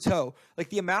to toe. Like,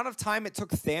 the amount of time it took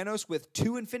Thanos with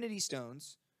 3 Infinity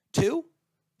Stones,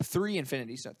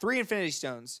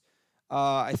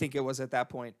 I think it was at that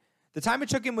point. The time it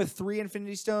took him with 3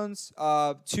 Infinity Stones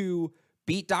to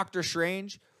beat Doctor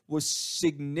Strange was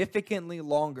significantly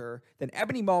longer than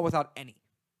Ebony Maw without any.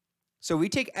 So we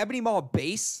take Ebony Maw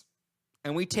base,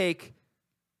 and we take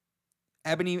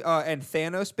Ebony and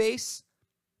Thanos base.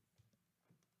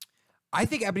 I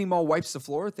think Ebony Maw wipes the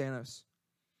floor with Thanos.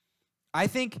 I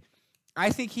think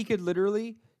he could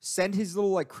literally send his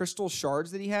little like crystal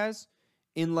shards that he has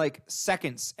in like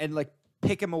seconds and like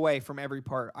pick him away from every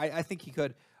part. I think he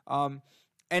could. And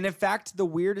in fact, the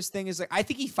weirdest thing is, like, I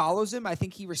think he follows him. I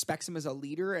think he respects him as a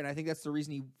leader, and I think that's the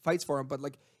reason he fights for him. But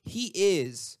like, he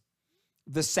is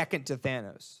the second to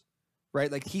Thanos, right?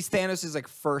 Like, he's Thanos' like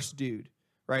first dude,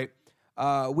 right?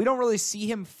 We don't really see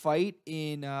him fight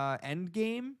in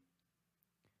Endgame,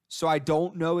 so I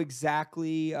don't know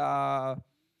exactly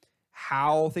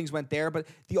how things went there. But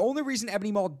the only reason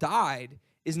Ebony Maw died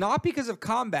is not because of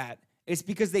combat. It's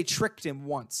because they tricked him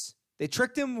once.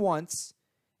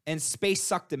 And space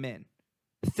sucked him in.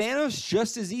 Thanos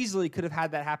just as easily could have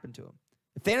had that happen to him.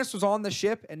 If Thanos was on the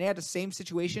ship and they had the same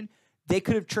situation, they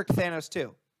could have tricked Thanos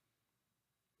too.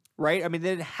 Right? I mean,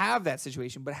 they didn't have that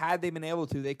situation, but had they been able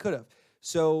to, they could have.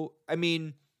 So, I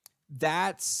mean,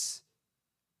 that's,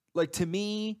 like, to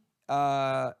me,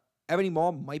 Ebony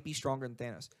Maw might be stronger than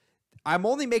Thanos. I'm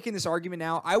only making this argument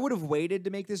now. I would have waited to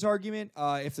make this argument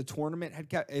if the tournament had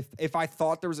kept, if I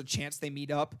thought there was a chance they meet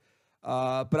up.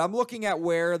 But I'm looking at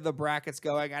where the bracket's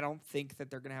going. I don't think that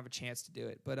they're going to have a chance to do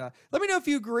it. But let me know if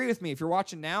you agree with me. If you're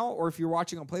watching now or if you're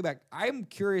watching on playback, I'm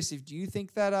curious. Do you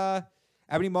think that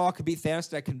Ebony Maw could beat Thanos?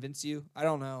 Did I convince you? I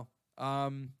don't know.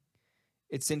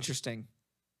 It's interesting.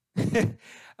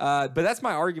 But that's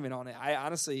my argument on it. I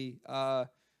honestly,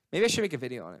 maybe I should make a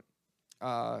video on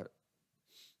it.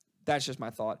 That's just my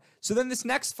thought. So then this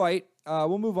next fight,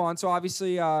 we'll move on. So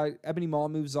obviously, Ebony Maw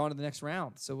moves on to the next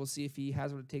round. So we'll see if he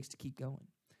has what it takes to keep going.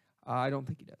 I don't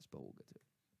think he does, but we'll get to it.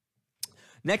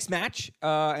 Next match,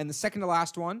 and the second to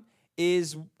last one,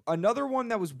 is another one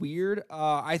that was weird.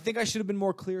 I think I should have been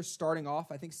more clear starting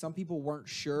off. I think some people weren't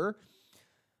sure.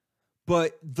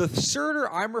 But the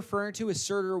Surtur I'm referring to is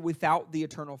Surtur without the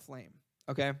Eternal Flame,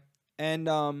 okay? And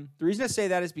the reason I say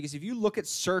that is because if you look at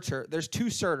Surtur, there's two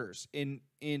Surturs in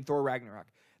Thor Ragnarok.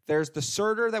 There's the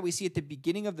Surtur that we see at the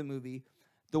beginning of the movie,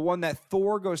 the one that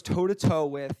Thor goes toe-to-toe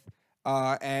with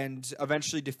and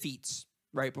eventually defeats,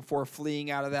 right, before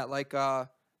fleeing out of that, like,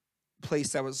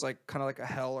 place that was, like, kind of like a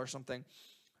hell or something.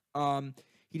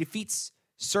 He defeats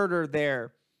Surtur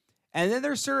there. And then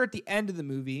there's Surtur at the end of the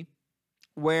movie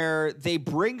where they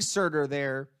bring Surtur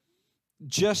there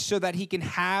just so that he can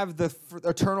have the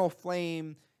Eternal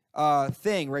Flame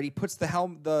thing, right? He puts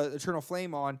the Eternal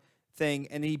Flame on thing,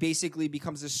 and he basically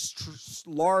becomes as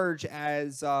large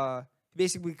as he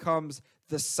basically becomes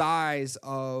the size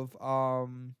of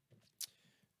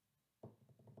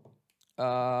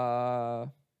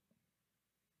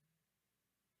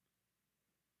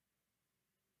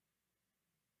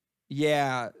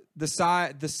the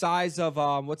size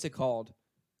of what's it called?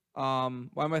 Why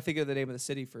am I thinking of the name of the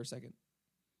city for a second?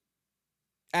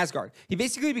 Asgard. He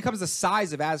basically becomes the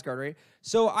size of Asgard, right?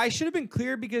 So I should have been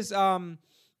clear because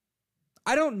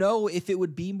I don't know if it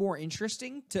would be more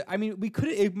interesting to. I mean,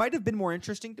 it might have been more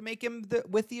interesting to make him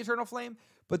with the Eternal Flame,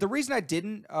 but the reason I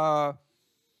didn't, the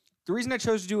reason I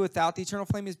chose to do it without the Eternal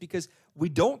Flame is because we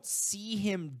don't see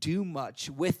him do much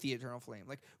with the Eternal Flame.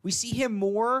 Like, we see him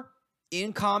more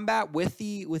in combat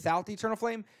without the Eternal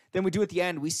Flame than we do at the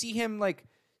end. We see him like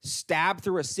stab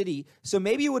through a city. So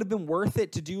maybe it would have been worth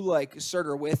it to do like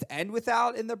Surtur with and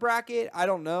without in the bracket. I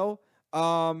don't know.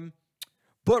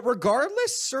 But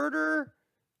regardless, Surtur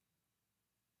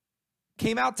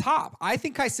came out top. I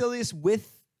think Caecilius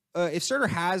if Surtur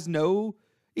has no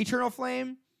Eternal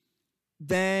Flame,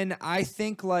 then I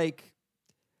think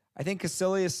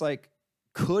Caecilius like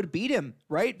could beat him,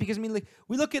 right? Because I mean, like,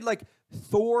 we look at like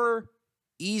Thor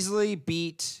easily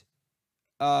beat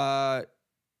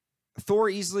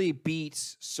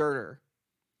Surtur,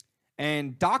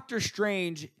 and Doctor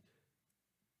Strange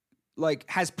like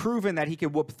has proven that he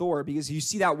can whoop Thor, because you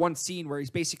see that one scene where he's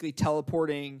basically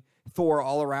teleporting Thor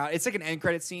all around. It's like an end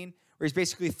credit scene where he's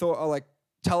basically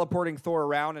teleporting Thor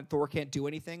around, and Thor can't do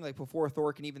anything. Like, before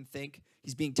Thor can even think,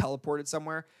 he's being teleported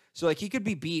somewhere. So like, he could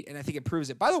be beat, and I think it proves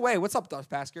it. By the way, what's up, Darth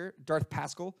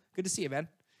Pascal? Good to see you, man.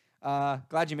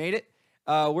 Glad you made it.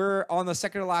 We're on the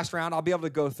second to last round. I'll be able to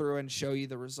go through and show you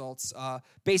the results.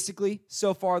 Basically,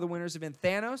 so far the winners have been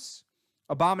Thanos,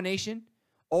 Abomination,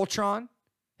 Ultron,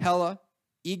 Hela,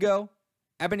 Ego,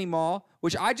 Ebony Maw,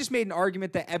 which I just made an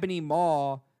argument that Ebony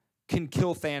Maw can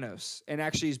kill Thanos and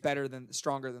actually is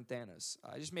stronger than Thanos.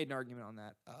 I just made an argument on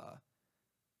that,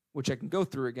 which I can go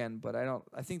through again, but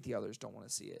I think the others don't want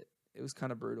to see it. It was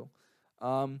kind of brutal.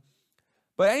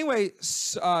 But anyway,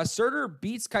 Surtur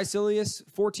beats Caecilius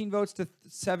 14 votes to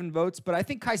 7 votes. But I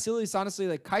think Caecilius, honestly,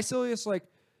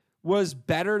 was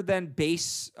better than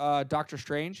base Doctor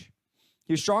Strange.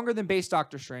 He was stronger than base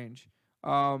Doctor Strange.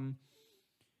 At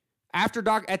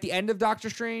the end of Doctor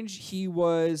Strange, he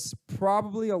was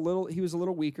probably a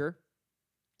little weaker.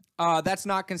 That's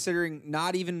not considering,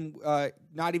 not even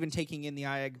taking in the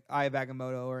Eye of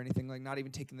Agamotto or anything, like not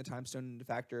even taking the Time Stone into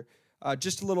factor.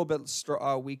 Just a little bit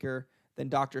weaker than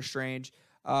Doctor Strange.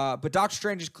 But Doctor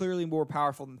Strange is clearly more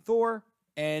powerful than Thor,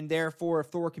 and therefore if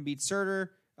Thor can beat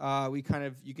Surtur, you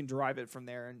can derive it from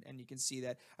there, and you can see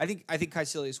that. I think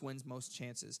Caecilius wins most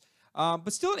chances.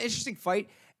 But still an interesting fight.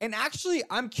 And actually,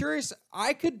 I'm curious,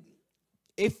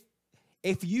 if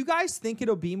you guys think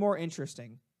it'll be more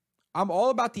interesting, I'm all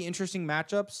about the interesting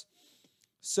matchups.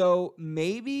 So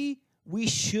maybe we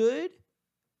should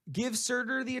give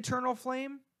Surtur the Eternal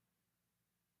Flame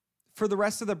for the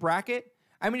rest of the bracket.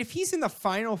 I mean, if he's in the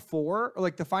final 4 or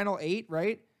like the final 8,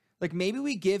 right? Like, maybe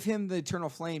we give him the Eternal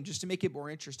Flame just to make it more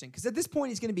interesting. Because at this point,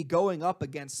 he's going to be going up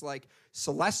against like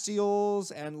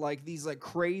Celestials and like these like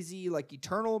crazy like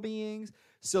eternal beings.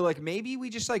 So like, maybe we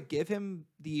just like give him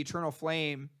the Eternal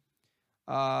Flame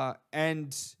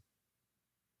and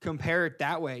compare it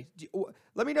that way.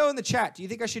 Let me know in the chat. Do you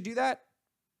think I should do that?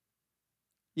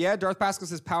 Yeah, Darth Pascal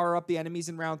says power up the enemies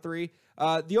in round 3.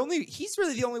 He's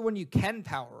really the only one you can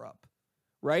power up,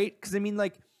 right? Because I mean,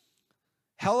 like,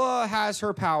 Hela has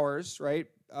her powers, right?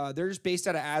 They're just based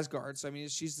out of Asgard, so I mean,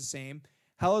 she's the same.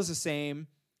 Hela's the same.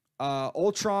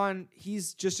 Ultron,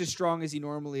 he's just as strong as he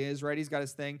normally is, right? He's got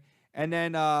his thing. And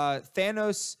then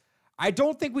Thanos, I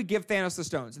don't think we give Thanos the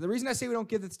stones. And the reason I say we don't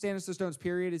give Thanos the stones,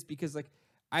 period, is because like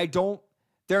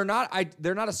they're not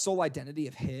a sole identity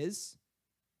of his.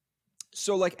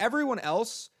 So like everyone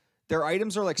else, their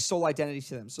items are like sole identity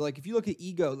to them. So like if you look at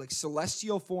Ego, like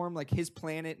celestial form, like his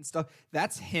planet and stuff,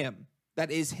 that's him,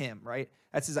 That is him, right?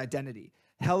 That's his identity.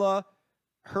 Hela,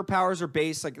 her powers are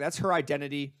based, like that's her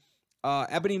identity.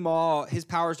 Ebony Maw, his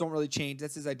powers don't really change.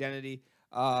 That's his identity.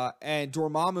 And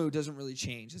Dormammu doesn't really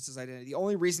change. That's his identity. The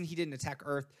only reason he didn't attack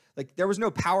Earth, like there was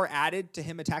no power added to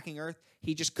him attacking Earth.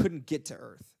 He just couldn't get to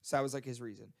Earth. So that was like his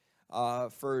reason. So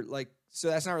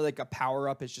that's not really like a power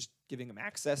up. It's just giving him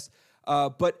access.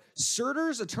 But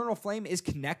Surtur's Eternal Flame is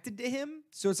connected to him.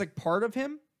 So it's like part of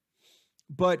him.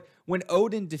 But when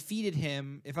Odin defeated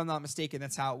him, if I'm not mistaken,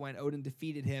 that's how it went. Odin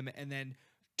defeated him and then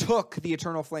took the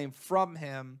Eternal Flame from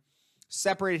him,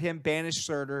 separated him, banished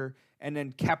Surtur, and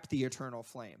then kept the Eternal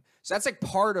Flame. So that's like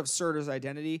part of Surtur's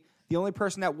identity. The only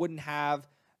person that wouldn't have,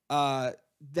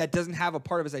 that doesn't have a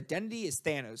part of his identity is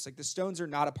Thanos. Like the stones are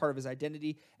not a part of his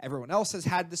identity. Everyone else has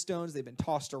had the stones. They've been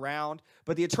tossed around.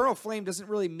 But the Eternal Flame doesn't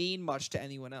really mean much to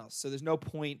anyone else. So there's no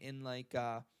point in like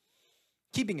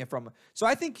keeping it from him. So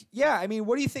I think, yeah, I mean,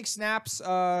 what do you think, Snaps,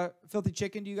 Filthy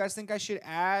Chicken? Do you guys think I should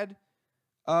add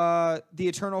the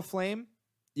Eternal Flame?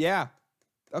 Yeah.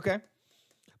 Okay.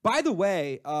 By the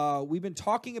way, we've been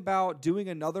talking about doing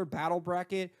another battle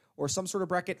bracket or some sort of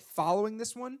bracket following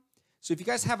this one. So if you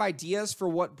guys have ideas for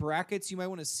what brackets you might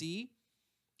want to see,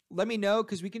 let me know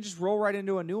because we can just roll right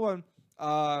into a new one.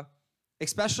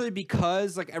 Especially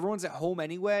because like everyone's at home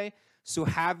anyway. So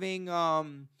having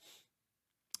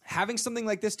something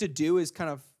like this to do is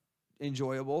kind of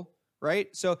enjoyable,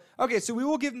 right? So, okay, so we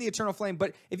will give them the Eternal Flame.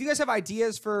 But if you guys have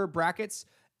ideas for brackets,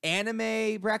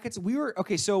 anime brackets,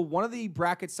 so one of the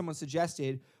brackets someone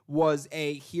suggested was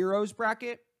a heroes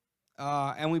bracket.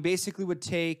 And we basically would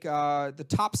take the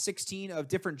top 16 of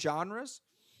different genres.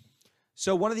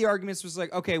 So one of the arguments was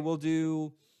like, okay, we'll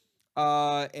do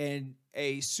a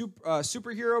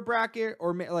superhero bracket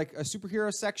or like a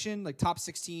superhero section, like top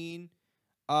 16.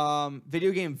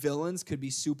 Video game villains could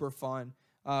be super fun.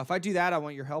 If I do that, I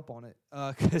want your help on it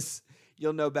because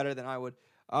you'll know better than I would.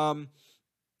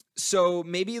 So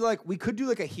maybe like we could do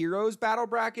like a heroes battle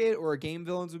bracket or a game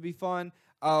villains would be fun.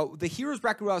 The heroes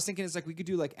bracket, what I was thinking is like we could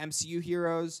do like MCU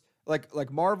heroes,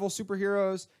 like Marvel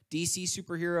superheroes, DC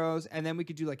superheroes, and then we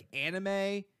could do like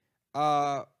anime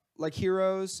like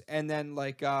heroes, and then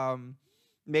like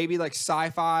maybe like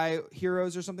sci-fi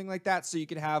heroes or something like that. So you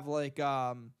could have like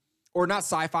or not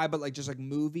sci-fi, but like just like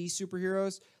movie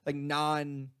superheroes, like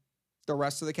the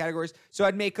rest of the categories. So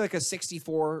I'd make like a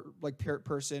 64 like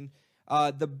person.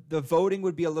 The voting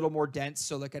would be a little more dense,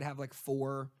 so like I'd have like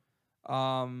four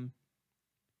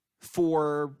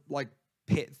like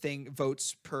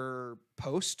votes per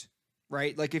post,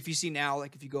 right? Like if you see now,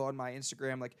 like if you go on my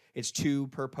Instagram, like it's 2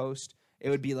 per post. It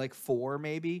would be like 4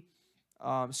 maybe,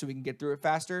 so we can get through it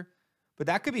faster. But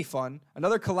that could be fun.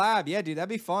 Another collab, yeah, dude, that'd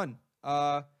be fun.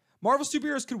 Marvel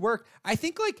superheroes could work. I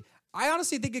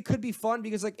honestly think it could be fun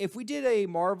because like if we did a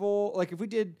Marvel, like if we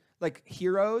did like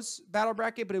heroes battle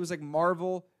bracket, but it was like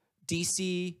Marvel,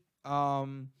 DC,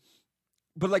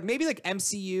 but like maybe like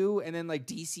MCU and then like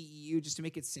DCEU just to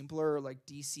make it simpler, or like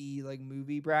DC like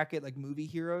movie bracket, like movie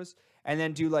heroes, and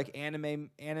then do like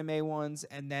anime ones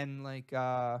and then like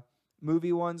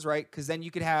movie ones, right? Because then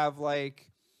you could have like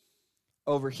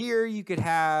over here you could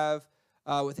have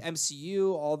with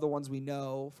MCU all the ones we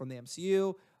know from the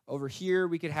MCU. Over here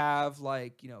we could have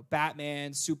like, you know,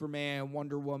 Batman, Superman,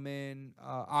 Wonder Woman,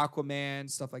 Aquaman,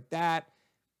 stuff like that.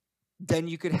 Then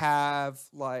you could have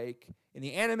like in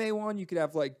the anime one, you could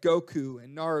have like Goku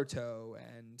and Naruto,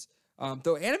 and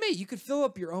though anime, you could fill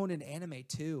up your own in anime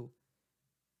too.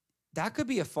 That could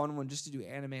be a fun one just to do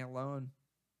anime alone.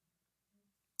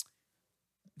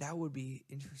 That would be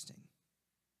interesting.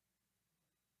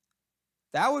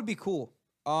 That would be cool.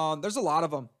 There's a lot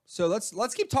of them. So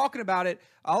let's keep talking about it.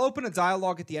 I'll open a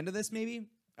dialogue at the end of this maybe.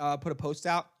 Put a post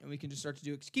out and we can just start to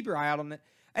do it. Just keep your eye out on it.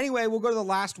 Anyway, we'll go to the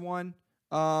last one.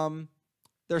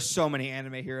 There's so many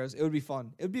anime heroes. It would be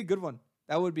fun. It would be a good one.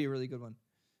 That would be a really good one.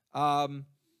 All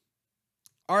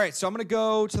right, so I'm going to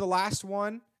go to the last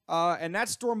one. And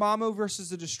that's Dormammu versus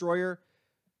the Destroyer.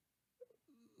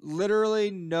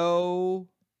 Literally no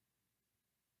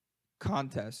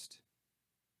contest.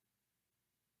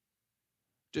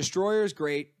 Destroyer is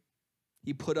great.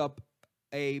 He put up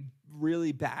a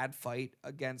really bad fight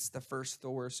against the first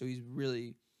Thor, so he's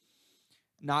really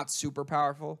not super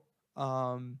powerful.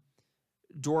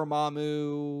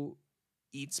 Dormammu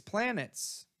eats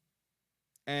planets.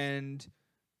 And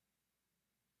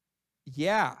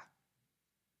yeah,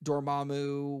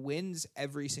 Dormammu wins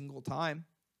every single time.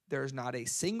 There's not a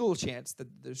single chance that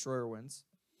the Destroyer wins.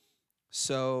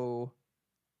 So,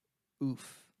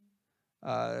 oof.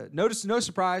 No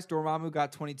surprise, Dormammu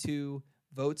got 22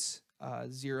 votes.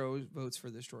 0 votes for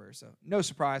the Destroyer. So no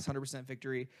surprise, 100%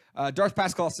 victory. Darth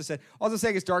Pascal also said, also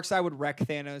saying his Darkseid would wreck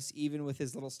Thanos even with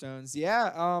his little stones.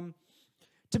 Yeah.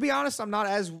 To be honest, I'm not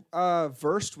as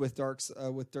versed with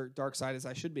Darkseid as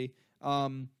I should be.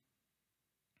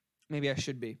 Maybe I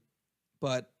should be,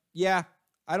 but yeah,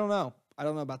 I don't know. I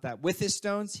don't know about that. With his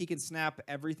stones, he can snap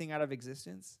everything out of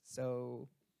existence. So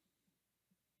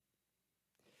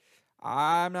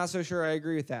I'm not so sure I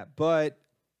agree with that, but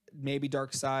maybe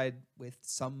Darkseid with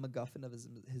some MacGuffin of his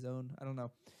own. I don't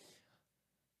know.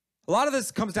 A lot of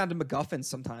this comes down to MacGuffins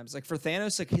sometimes. Like for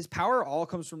Thanos, like his power all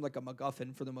comes from like a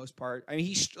MacGuffin for the most part. I mean,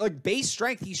 he's like base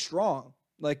strength, he's strong.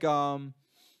 Like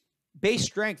base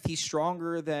strength, he's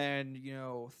stronger than, you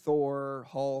know, Thor,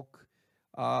 Hulk,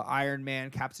 Iron Man,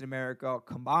 Captain America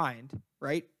combined,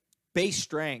 right? Base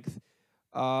strength.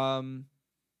 But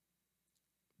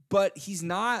he's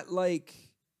not like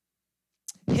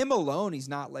him alone. He's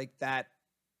not like that.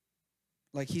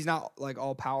 Like he's not like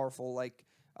all powerful like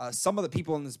some of the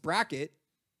people in this bracket.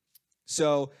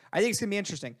 So I think it's gonna be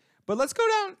interesting. But let's go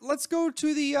down. Let's go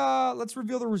to the. Let's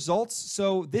reveal the results.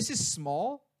 So this is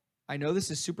small. I know this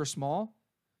is super small.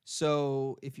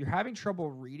 So if you're having trouble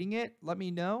reading it, let me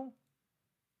know.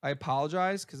 I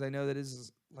apologize because I know that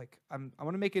is like I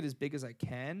want to make it as big as I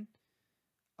can,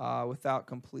 without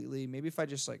completely. Maybe if I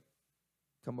just like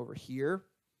come over here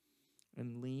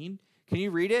and lean. Can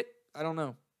you read it? I don't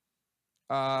know.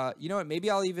 You know what? Maybe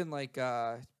I'll even like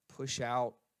push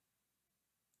out.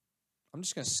 I'm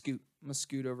just gonna scoot. I'm gonna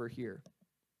scoot over here.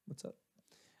 What's up?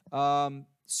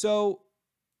 So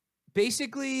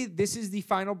basically, this is the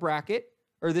final bracket,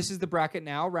 or this is the bracket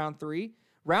now, round 3.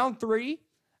 Round 3.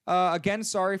 Again,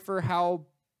 sorry for how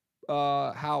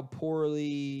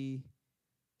poorly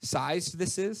sized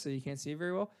this is, so you can't see it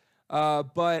very well.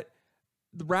 But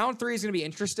the round 3 is going to be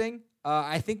interesting.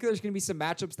 I think there's going to be some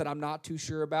matchups that I'm not too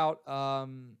sure about.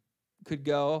 Could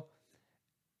go.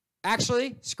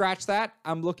 Actually, scratch that.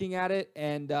 I'm looking at it,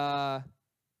 and I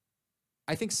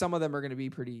think some of them are going to be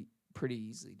pretty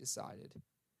easily decided.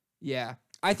 Yeah,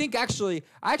 I actually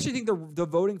think the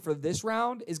voting for this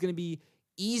round is going to be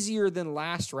easier than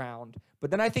last round,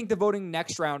 but then I think the voting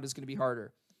next round is going to be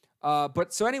harder.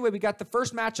 But so anyway, we got the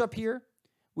first matchup here.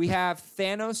 We have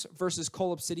Thanos versus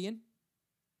Cole Obsidian.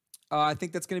 I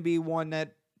think that's going to be one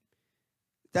that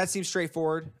seems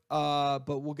straightforward. But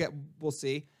we'll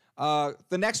see. The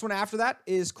next one after that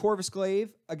is Corvus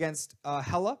Glaive against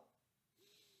Hela.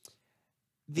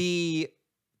 The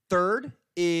third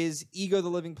is Ego the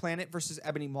Living Planet versus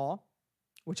Ebony Maw,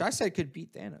 which I said could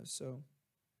beat Thanos, so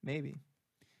maybe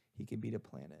he can beat a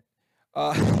planet.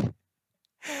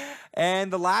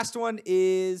 And the last one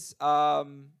is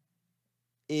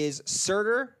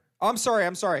Surtur. Oh, I'm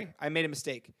sorry. I made a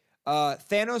mistake.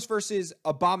 Thanos versus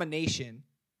Abomination.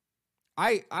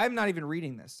 I'm not even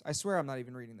reading this. I swear I'm not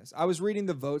even reading this. I was reading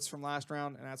the votes from last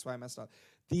round, and that's why I messed up.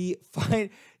 The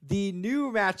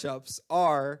new matchups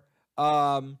are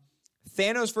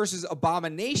Thanos versus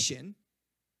Abomination,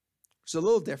 which is a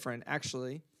little different,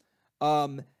 actually.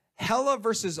 Hela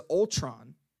versus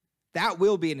Ultron. That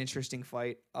will be an interesting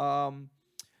fight.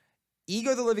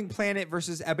 Ego the Living Planet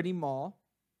versus Ebony Maw.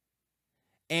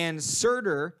 And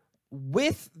Surtur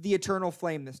with the Eternal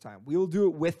Flame this time. We will do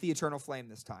it with the Eternal Flame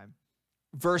this time.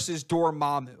 Versus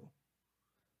Dormammu.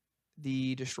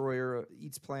 The destroyer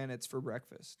eats planets for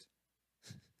breakfast.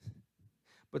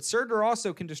 But Surtur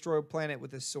also can destroy a planet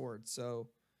with his sword, so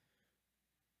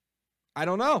I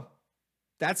don't know.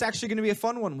 That's actually going to be a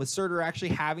fun one with Surtur actually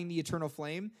having the Eternal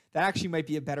Flame. That actually might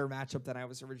be a better matchup than I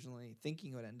was originally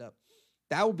thinking it would end up.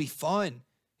 That would be fun. Can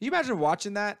you imagine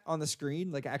watching that on the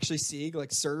screen? Like actually seeing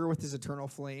like Surtur with his Eternal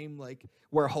Flame, like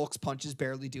where Hulk's punches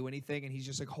barely do anything and he's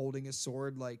just like holding his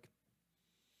sword. Like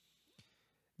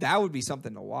that would be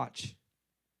something to watch.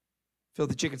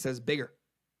 Filthy Chicken says bigger.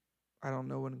 I don't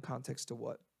know in context to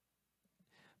what.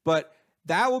 But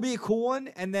that will be a cool one.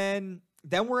 And then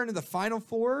we're into the final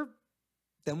 4.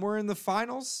 Then we're in the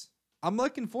finals. I'm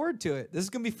looking forward to it. This is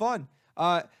going to be fun.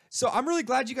 So I'm really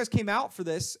glad you guys came out for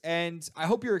this, and I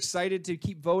hope you're excited to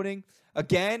keep voting.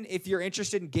 Again, if you're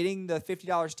interested in getting the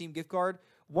 $50 Steam gift card,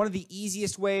 one of the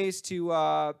easiest ways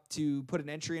to put an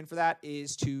entry in for that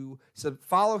is to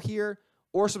follow here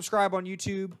or subscribe on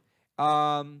YouTube.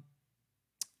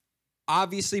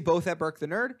 Obviously, both at Burke the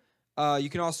Nerd. You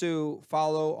can also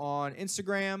follow on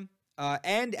Instagram.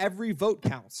 And every vote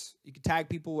counts. You can tag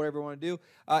people, whatever you want to do.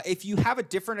 If you have a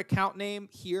different account name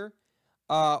here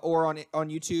or on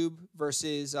YouTube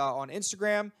versus on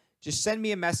Instagram, just send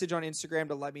me a message on Instagram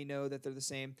to let me know that they're the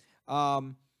same.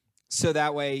 So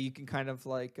that way you can kind of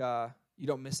like, you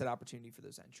don't miss that opportunity for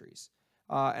those entries.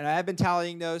 And I have been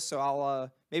tallying those, so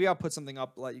maybe I'll put something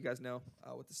up, let you guys know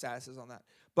what the status is on that.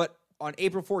 But on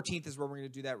April 14th is where we're going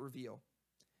to do that reveal.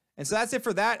 And so that's it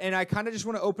for that. And I kind of just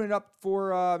want to open it up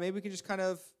for maybe we can just kind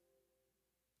of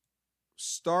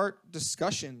start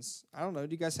discussions. I don't know.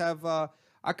 Do you guys have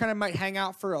I kind of might hang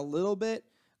out for a little bit.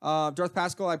 Darth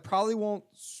Pascal, I probably won't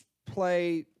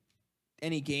play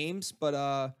any games,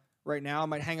 but right now I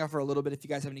might hang out for a little bit if you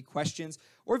guys have any questions.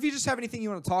 Or if you just have anything you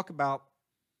want to talk about,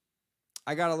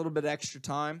 I got a little bit of extra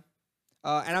time.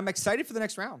 And I'm excited for the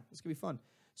next round. It's going to be fun.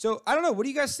 So, I don't know. What do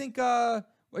you guys think?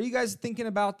 What are you guys thinking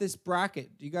about this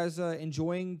bracket? Do you guys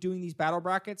enjoying doing these battle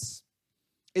brackets?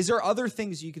 Is there other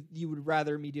things you would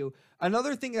rather me do?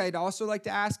 Another thing I'd also like to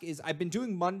ask is I've been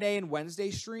doing Monday and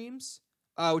Wednesday streams,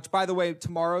 which, by the way,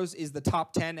 tomorrow's is the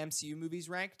top 10 MCU movies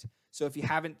ranked. So if you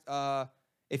haven't,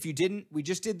 if you didn't, we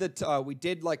just did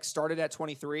started at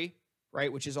 23,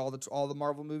 right, which is all the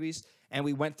Marvel movies, and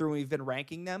we went through and we've been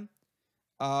ranking them.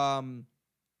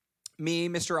 Me,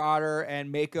 Mr. Otter,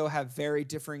 and Mako have very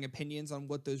differing opinions on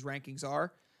what those rankings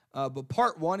are. But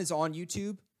part 1 is on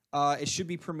YouTube. It should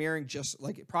be premiering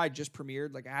it probably just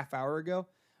premiered like a half hour ago.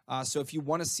 So if you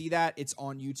want to see that, it's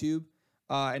on YouTube.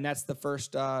 And that's the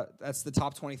first, that's the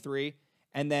top 23.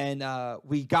 And then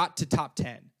we got to top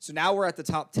 10. So now we're at the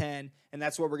top 10, and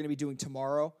that's what we're going to be doing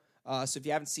tomorrow. So if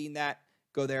you haven't seen that,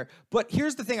 go there. But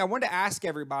here's the thing I wanted to ask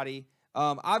everybody.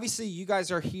 Obviously, you guys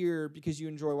are here because you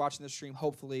enjoy watching the stream,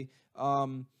 hopefully. I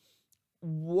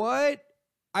want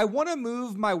to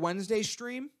move my Wednesday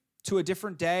stream to a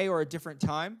different day or a different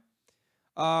time.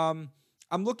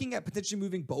 I'm looking at potentially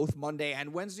moving both Monday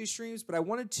and Wednesday streams, but I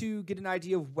wanted to get an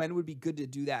idea of when would be good to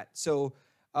do that. So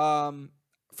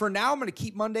for now, I'm going to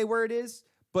keep Monday where it is,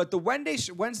 but the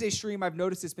Wednesday stream, I've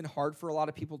noticed it's been hard for a lot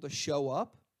of people to show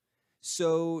up.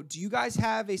 So do you guys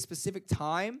have a specific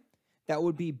time that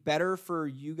would be better for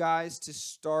you guys to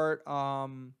start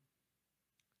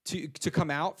to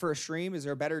come out for a stream? Is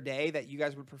there a better day that you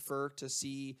guys would prefer to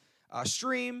see a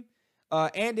stream?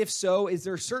 And if so, is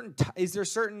there certain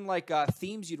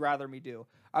themes you'd rather me do?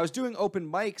 I was doing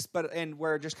open mics, and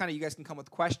where just kind of you guys can come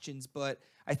with questions, but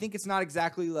I think it's not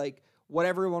exactly like what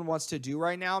everyone wants to do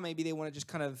right now. Maybe they want to just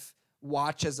kind of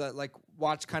watch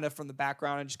kind of from the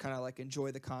background and just kind of like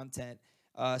enjoy the content.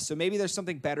 So maybe there's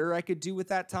something better I could do with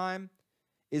that time.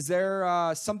 Is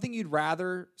there something you'd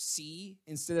rather see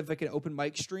instead of like an open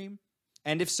mic stream?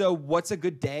 And if so, what's a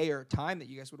good day or time that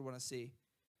you guys would want to see?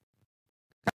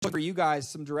 For you guys,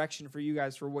 some direction for you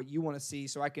guys for what you want to see,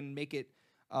 so I can make it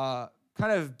kind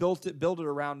of build it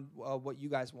around what you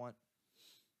guys want.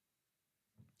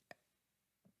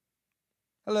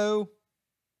 Hello,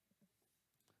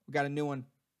 we got a new one.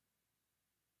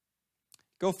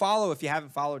 Go follow if you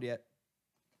haven't followed yet.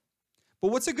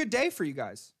 But what's a good day for you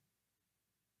guys?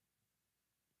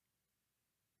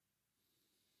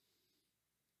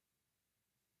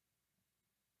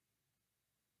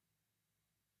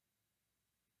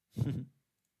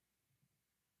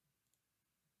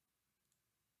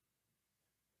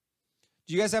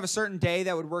 Do you guys have a certain day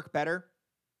that would work better?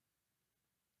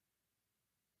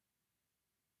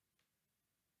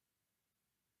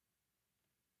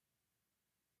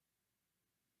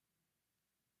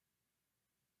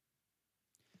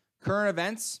 Current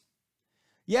events?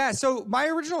 Yeah, so my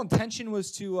original intention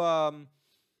was to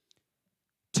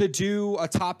do a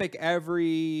topic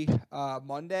every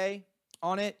Monday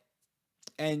on it.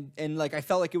 And like I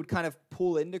felt like it would kind of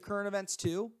pull into current events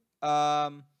too.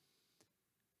 I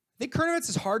think current events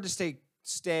is hard to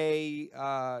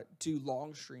do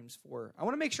long streams for. I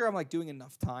want to make sure I'm like doing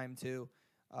enough time too.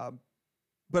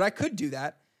 But I could do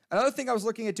that. Another thing I was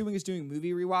looking at doing is doing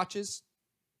movie rewatches.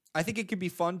 I think it could be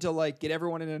fun to like get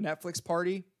everyone in a Netflix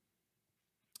party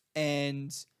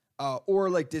and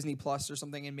or like Disney Plus or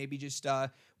something, and maybe just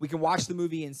we can watch the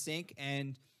movie in sync,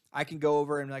 and I can go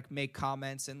over and like make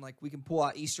comments, and like we can pull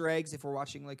out Easter eggs if we're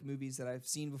watching like movies that I've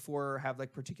seen before or have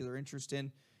like particular interest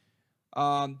in.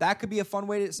 That could be a fun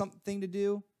something to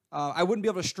do. I wouldn't be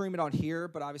able to stream it on here,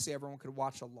 but obviously everyone could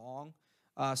watch along.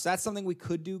 So that's something we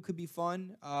could do. Could be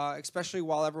fun, especially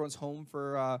while everyone's home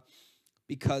for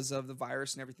because of the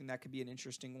virus and everything. That could be an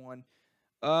interesting one.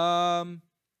 Another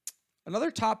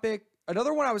topic,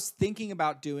 another one I was thinking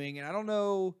about doing, and I don't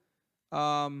know.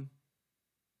 I'm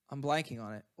blanking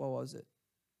on it. What was it?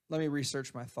 Let me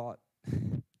research my thought.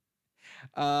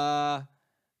 I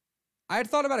had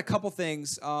thought about a couple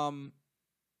things.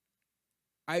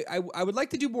 I would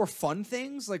like to do more fun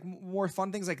things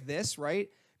like this, right?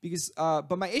 Because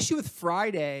but my issue with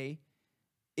Friday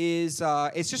is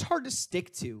it's just hard to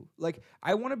stick to. Like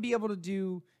I want to be able to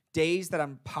do days that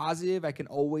I'm positive I can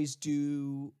always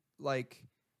do like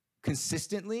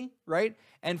consistently, right?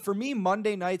 And for me,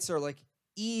 Monday nights are like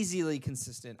easily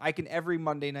consistent. I can every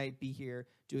Monday night be here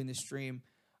doing the stream.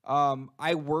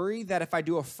 I worry that if I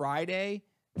do a Friday,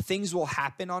 things will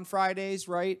happen on Fridays,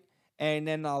 right? And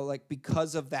then I'll like,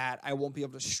 because of that, I won't be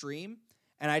able to stream.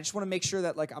 And I just want to make sure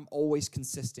that like I'm always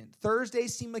consistent.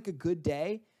 Thursdays seem like a good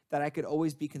day that I could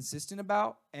always be consistent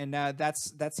about, and that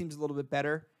seems a little bit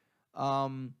better,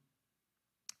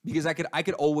 because I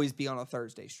could always be on a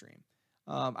Thursday stream.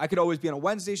 I could always be on a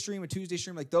Wednesday stream, a Tuesday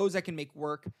stream, like those I can make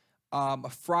work. A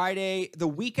Friday, the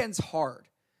weekend's hard,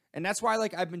 and that's why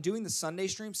like I've been doing the Sunday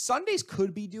streams. Sundays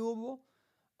could be doable.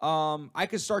 I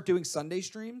could start doing Sunday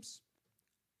streams,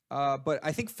 but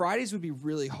I think Fridays would be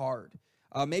really hard.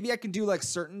 Maybe I can do like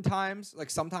certain times, like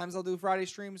sometimes I'll do Friday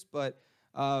streams, but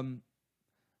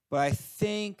I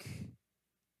think,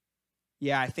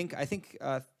 yeah, I think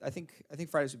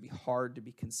Fridays would be hard to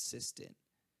be consistent.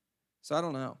 So I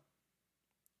don't know,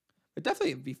 but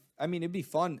definitely it'd be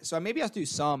fun. So maybe I'll do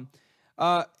some.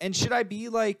 And should I be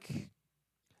like?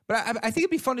 But I think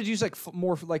it'd be fun to do like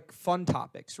more like fun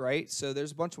topics, right? So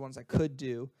there's a bunch of ones I could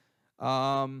do.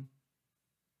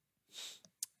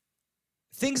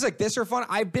 Things like this are fun.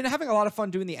 I've been having a lot of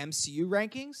fun doing the MCU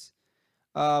rankings,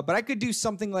 but I could do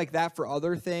something like that for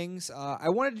other things. I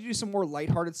wanted to do some more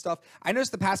lighthearted stuff. I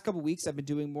noticed the past couple weeks I've been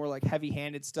doing more like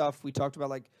heavy-handed stuff. We talked about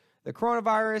like the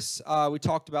coronavirus. We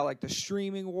talked about like the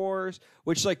streaming wars,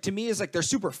 which like to me is like they're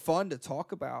super fun to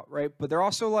talk about, right? But they're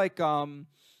also like kind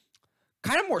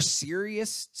of more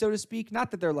serious, so to speak. Not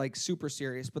that they're like super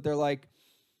serious, but they're like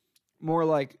more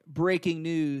like breaking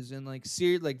news and like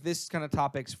like this kind of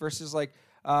topics versus like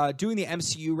doing the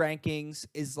MCU rankings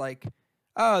is like,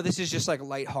 oh, this is just like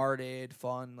lighthearted,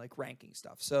 fun, like ranking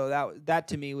stuff. So that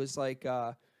to me was like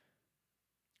a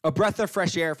breath of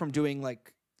fresh air from doing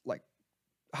like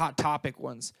hot topic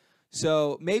ones.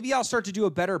 So maybe I'll start to do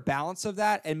a better balance of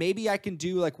that, and maybe I can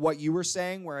do like what you were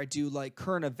saying, where I do like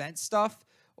current event stuff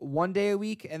one day a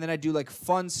week, and then I do like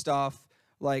fun stuff,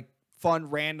 like fun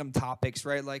random topics,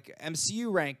 right? Like MCU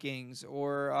rankings,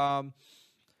 or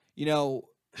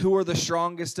who are the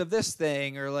strongest of this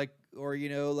thing, or who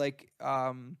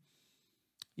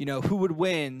would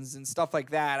wins and stuff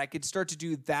like that. I could start to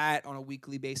do that on a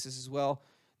weekly basis as well.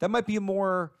 That might be a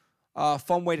more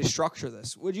fun way to structure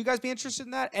this. Would you guys be interested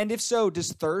in that? And if so,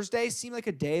 does Thursday seem like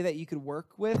a day that you could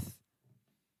work with?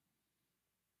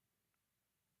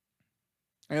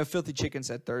 I know Filthy Chicken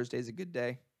said Thursday's a good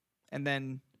day. And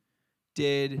then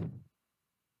is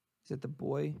it the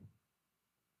boy?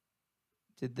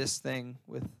 Did this thing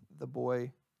with the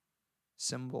boy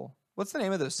symbol. What's the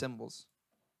name of those symbols?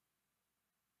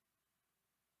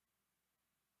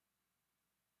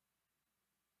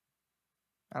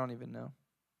 I don't even know.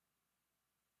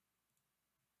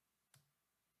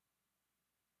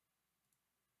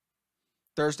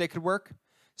 Thursday could work.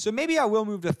 So maybe I will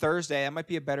move to Thursday. That might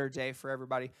be a better day for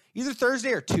everybody. Either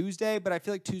Thursday or Tuesday, but I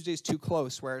feel like Tuesday's too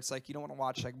close, where it's like you don't want to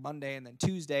watch like Monday and then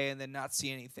Tuesday and then not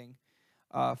see anything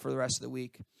for the rest of the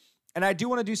week. And I do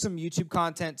want to do some YouTube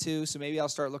content too, so maybe I'll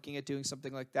start looking at doing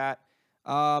something like that.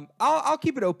 I'll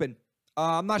keep it open.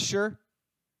 I'm not sure,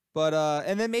 but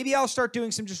and then maybe I'll start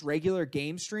doing some just regular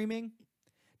game streaming.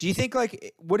 Do you think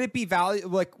would it be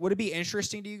would it be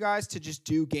interesting to you guys to just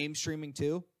do game streaming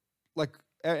too, like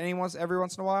every once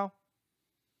in a while?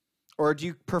 Or do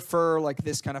you prefer like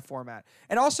this kind of format?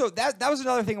 And also that was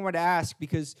another thing I wanted to ask,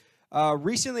 because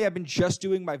recently I've been just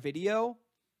doing my video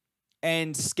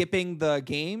and skipping the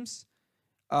games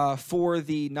for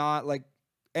the not like,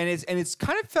 and it's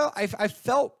kind of felt I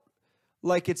felt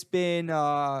like it's been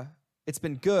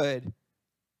good,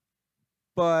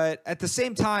 but at the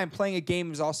same time playing a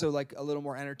game is also like a little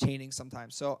more entertaining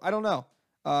sometimes. So I don't know.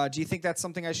 Do you think that's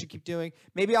something I should keep doing?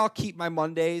 Maybe I'll keep my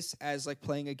Mondays as like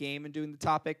playing a game and doing the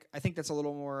topic. I think that's a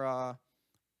little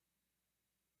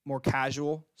more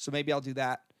casual. So maybe I'll do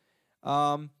that.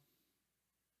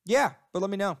 Yeah, but let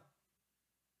me know.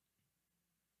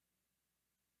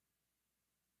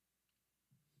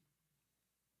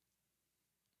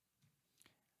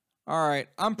 All right,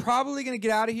 I'm probably going to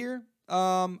get out of here.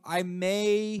 I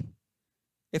may,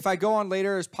 if I go on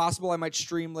later as possible, I might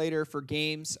stream later for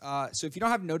games. So if you don't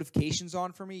have notifications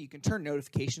on for me, you can turn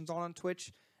notifications on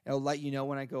Twitch. It'll let you know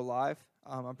when I go live.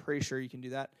 I'm pretty sure you can do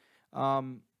that.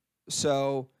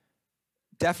 So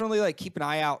definitely like keep an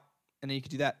eye out, and then you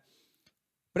can do that.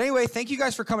 But anyway, thank you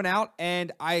guys for coming out,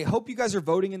 and I hope you guys are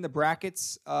voting in the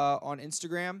brackets on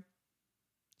Instagram.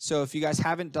 So if you guys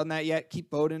haven't done that yet, keep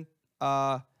voting.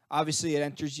 Obviously, it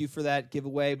enters you for that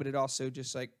giveaway, but it also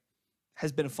just like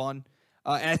has been fun.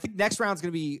 And I think next round's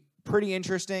going to be pretty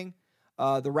interesting.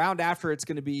 The round after, it's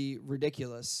going to be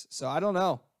ridiculous. So I don't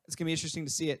know. It's going to be interesting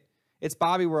to see it. It's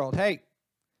Bobby World. Hey,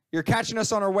 you're catching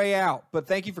us on our way out, but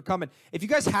thank you for coming. If you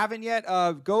guys haven't yet,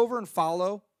 go over and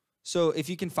follow. So if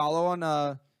you can follow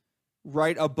on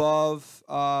right above,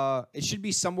 it should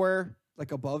be somewhere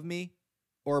like above me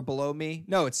or below me.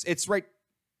 No, it's right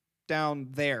down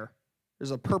there.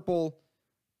 There's a purple,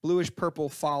 bluish purple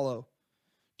follow.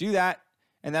 Do that,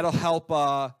 and that'll help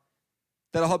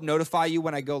notify you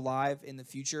when I go live in the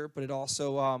future. But it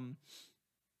also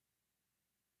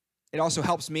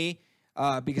helps me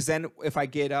because then if I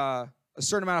get a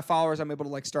certain amount of followers, I'm able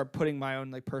to like start putting my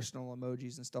own like personal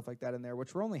emojis and stuff like that in there,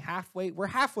 which we're only halfway. We're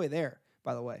halfway there,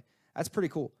 by the way. That's pretty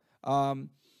cool.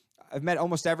 I've met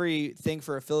almost everything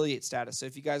for affiliate status. So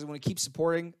if you guys want to keep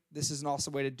supporting, this is an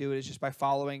awesome way to do it. It's just by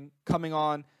following, coming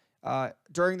on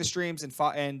during the streams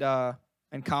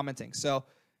and commenting. So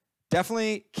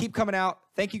definitely keep coming out.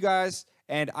 Thank you guys.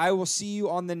 And I will see you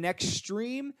on the next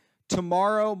stream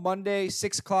tomorrow, Monday,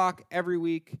 6 o'clock every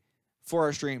week for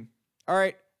our stream. All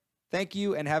right. Thank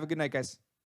you and have a good night, guys.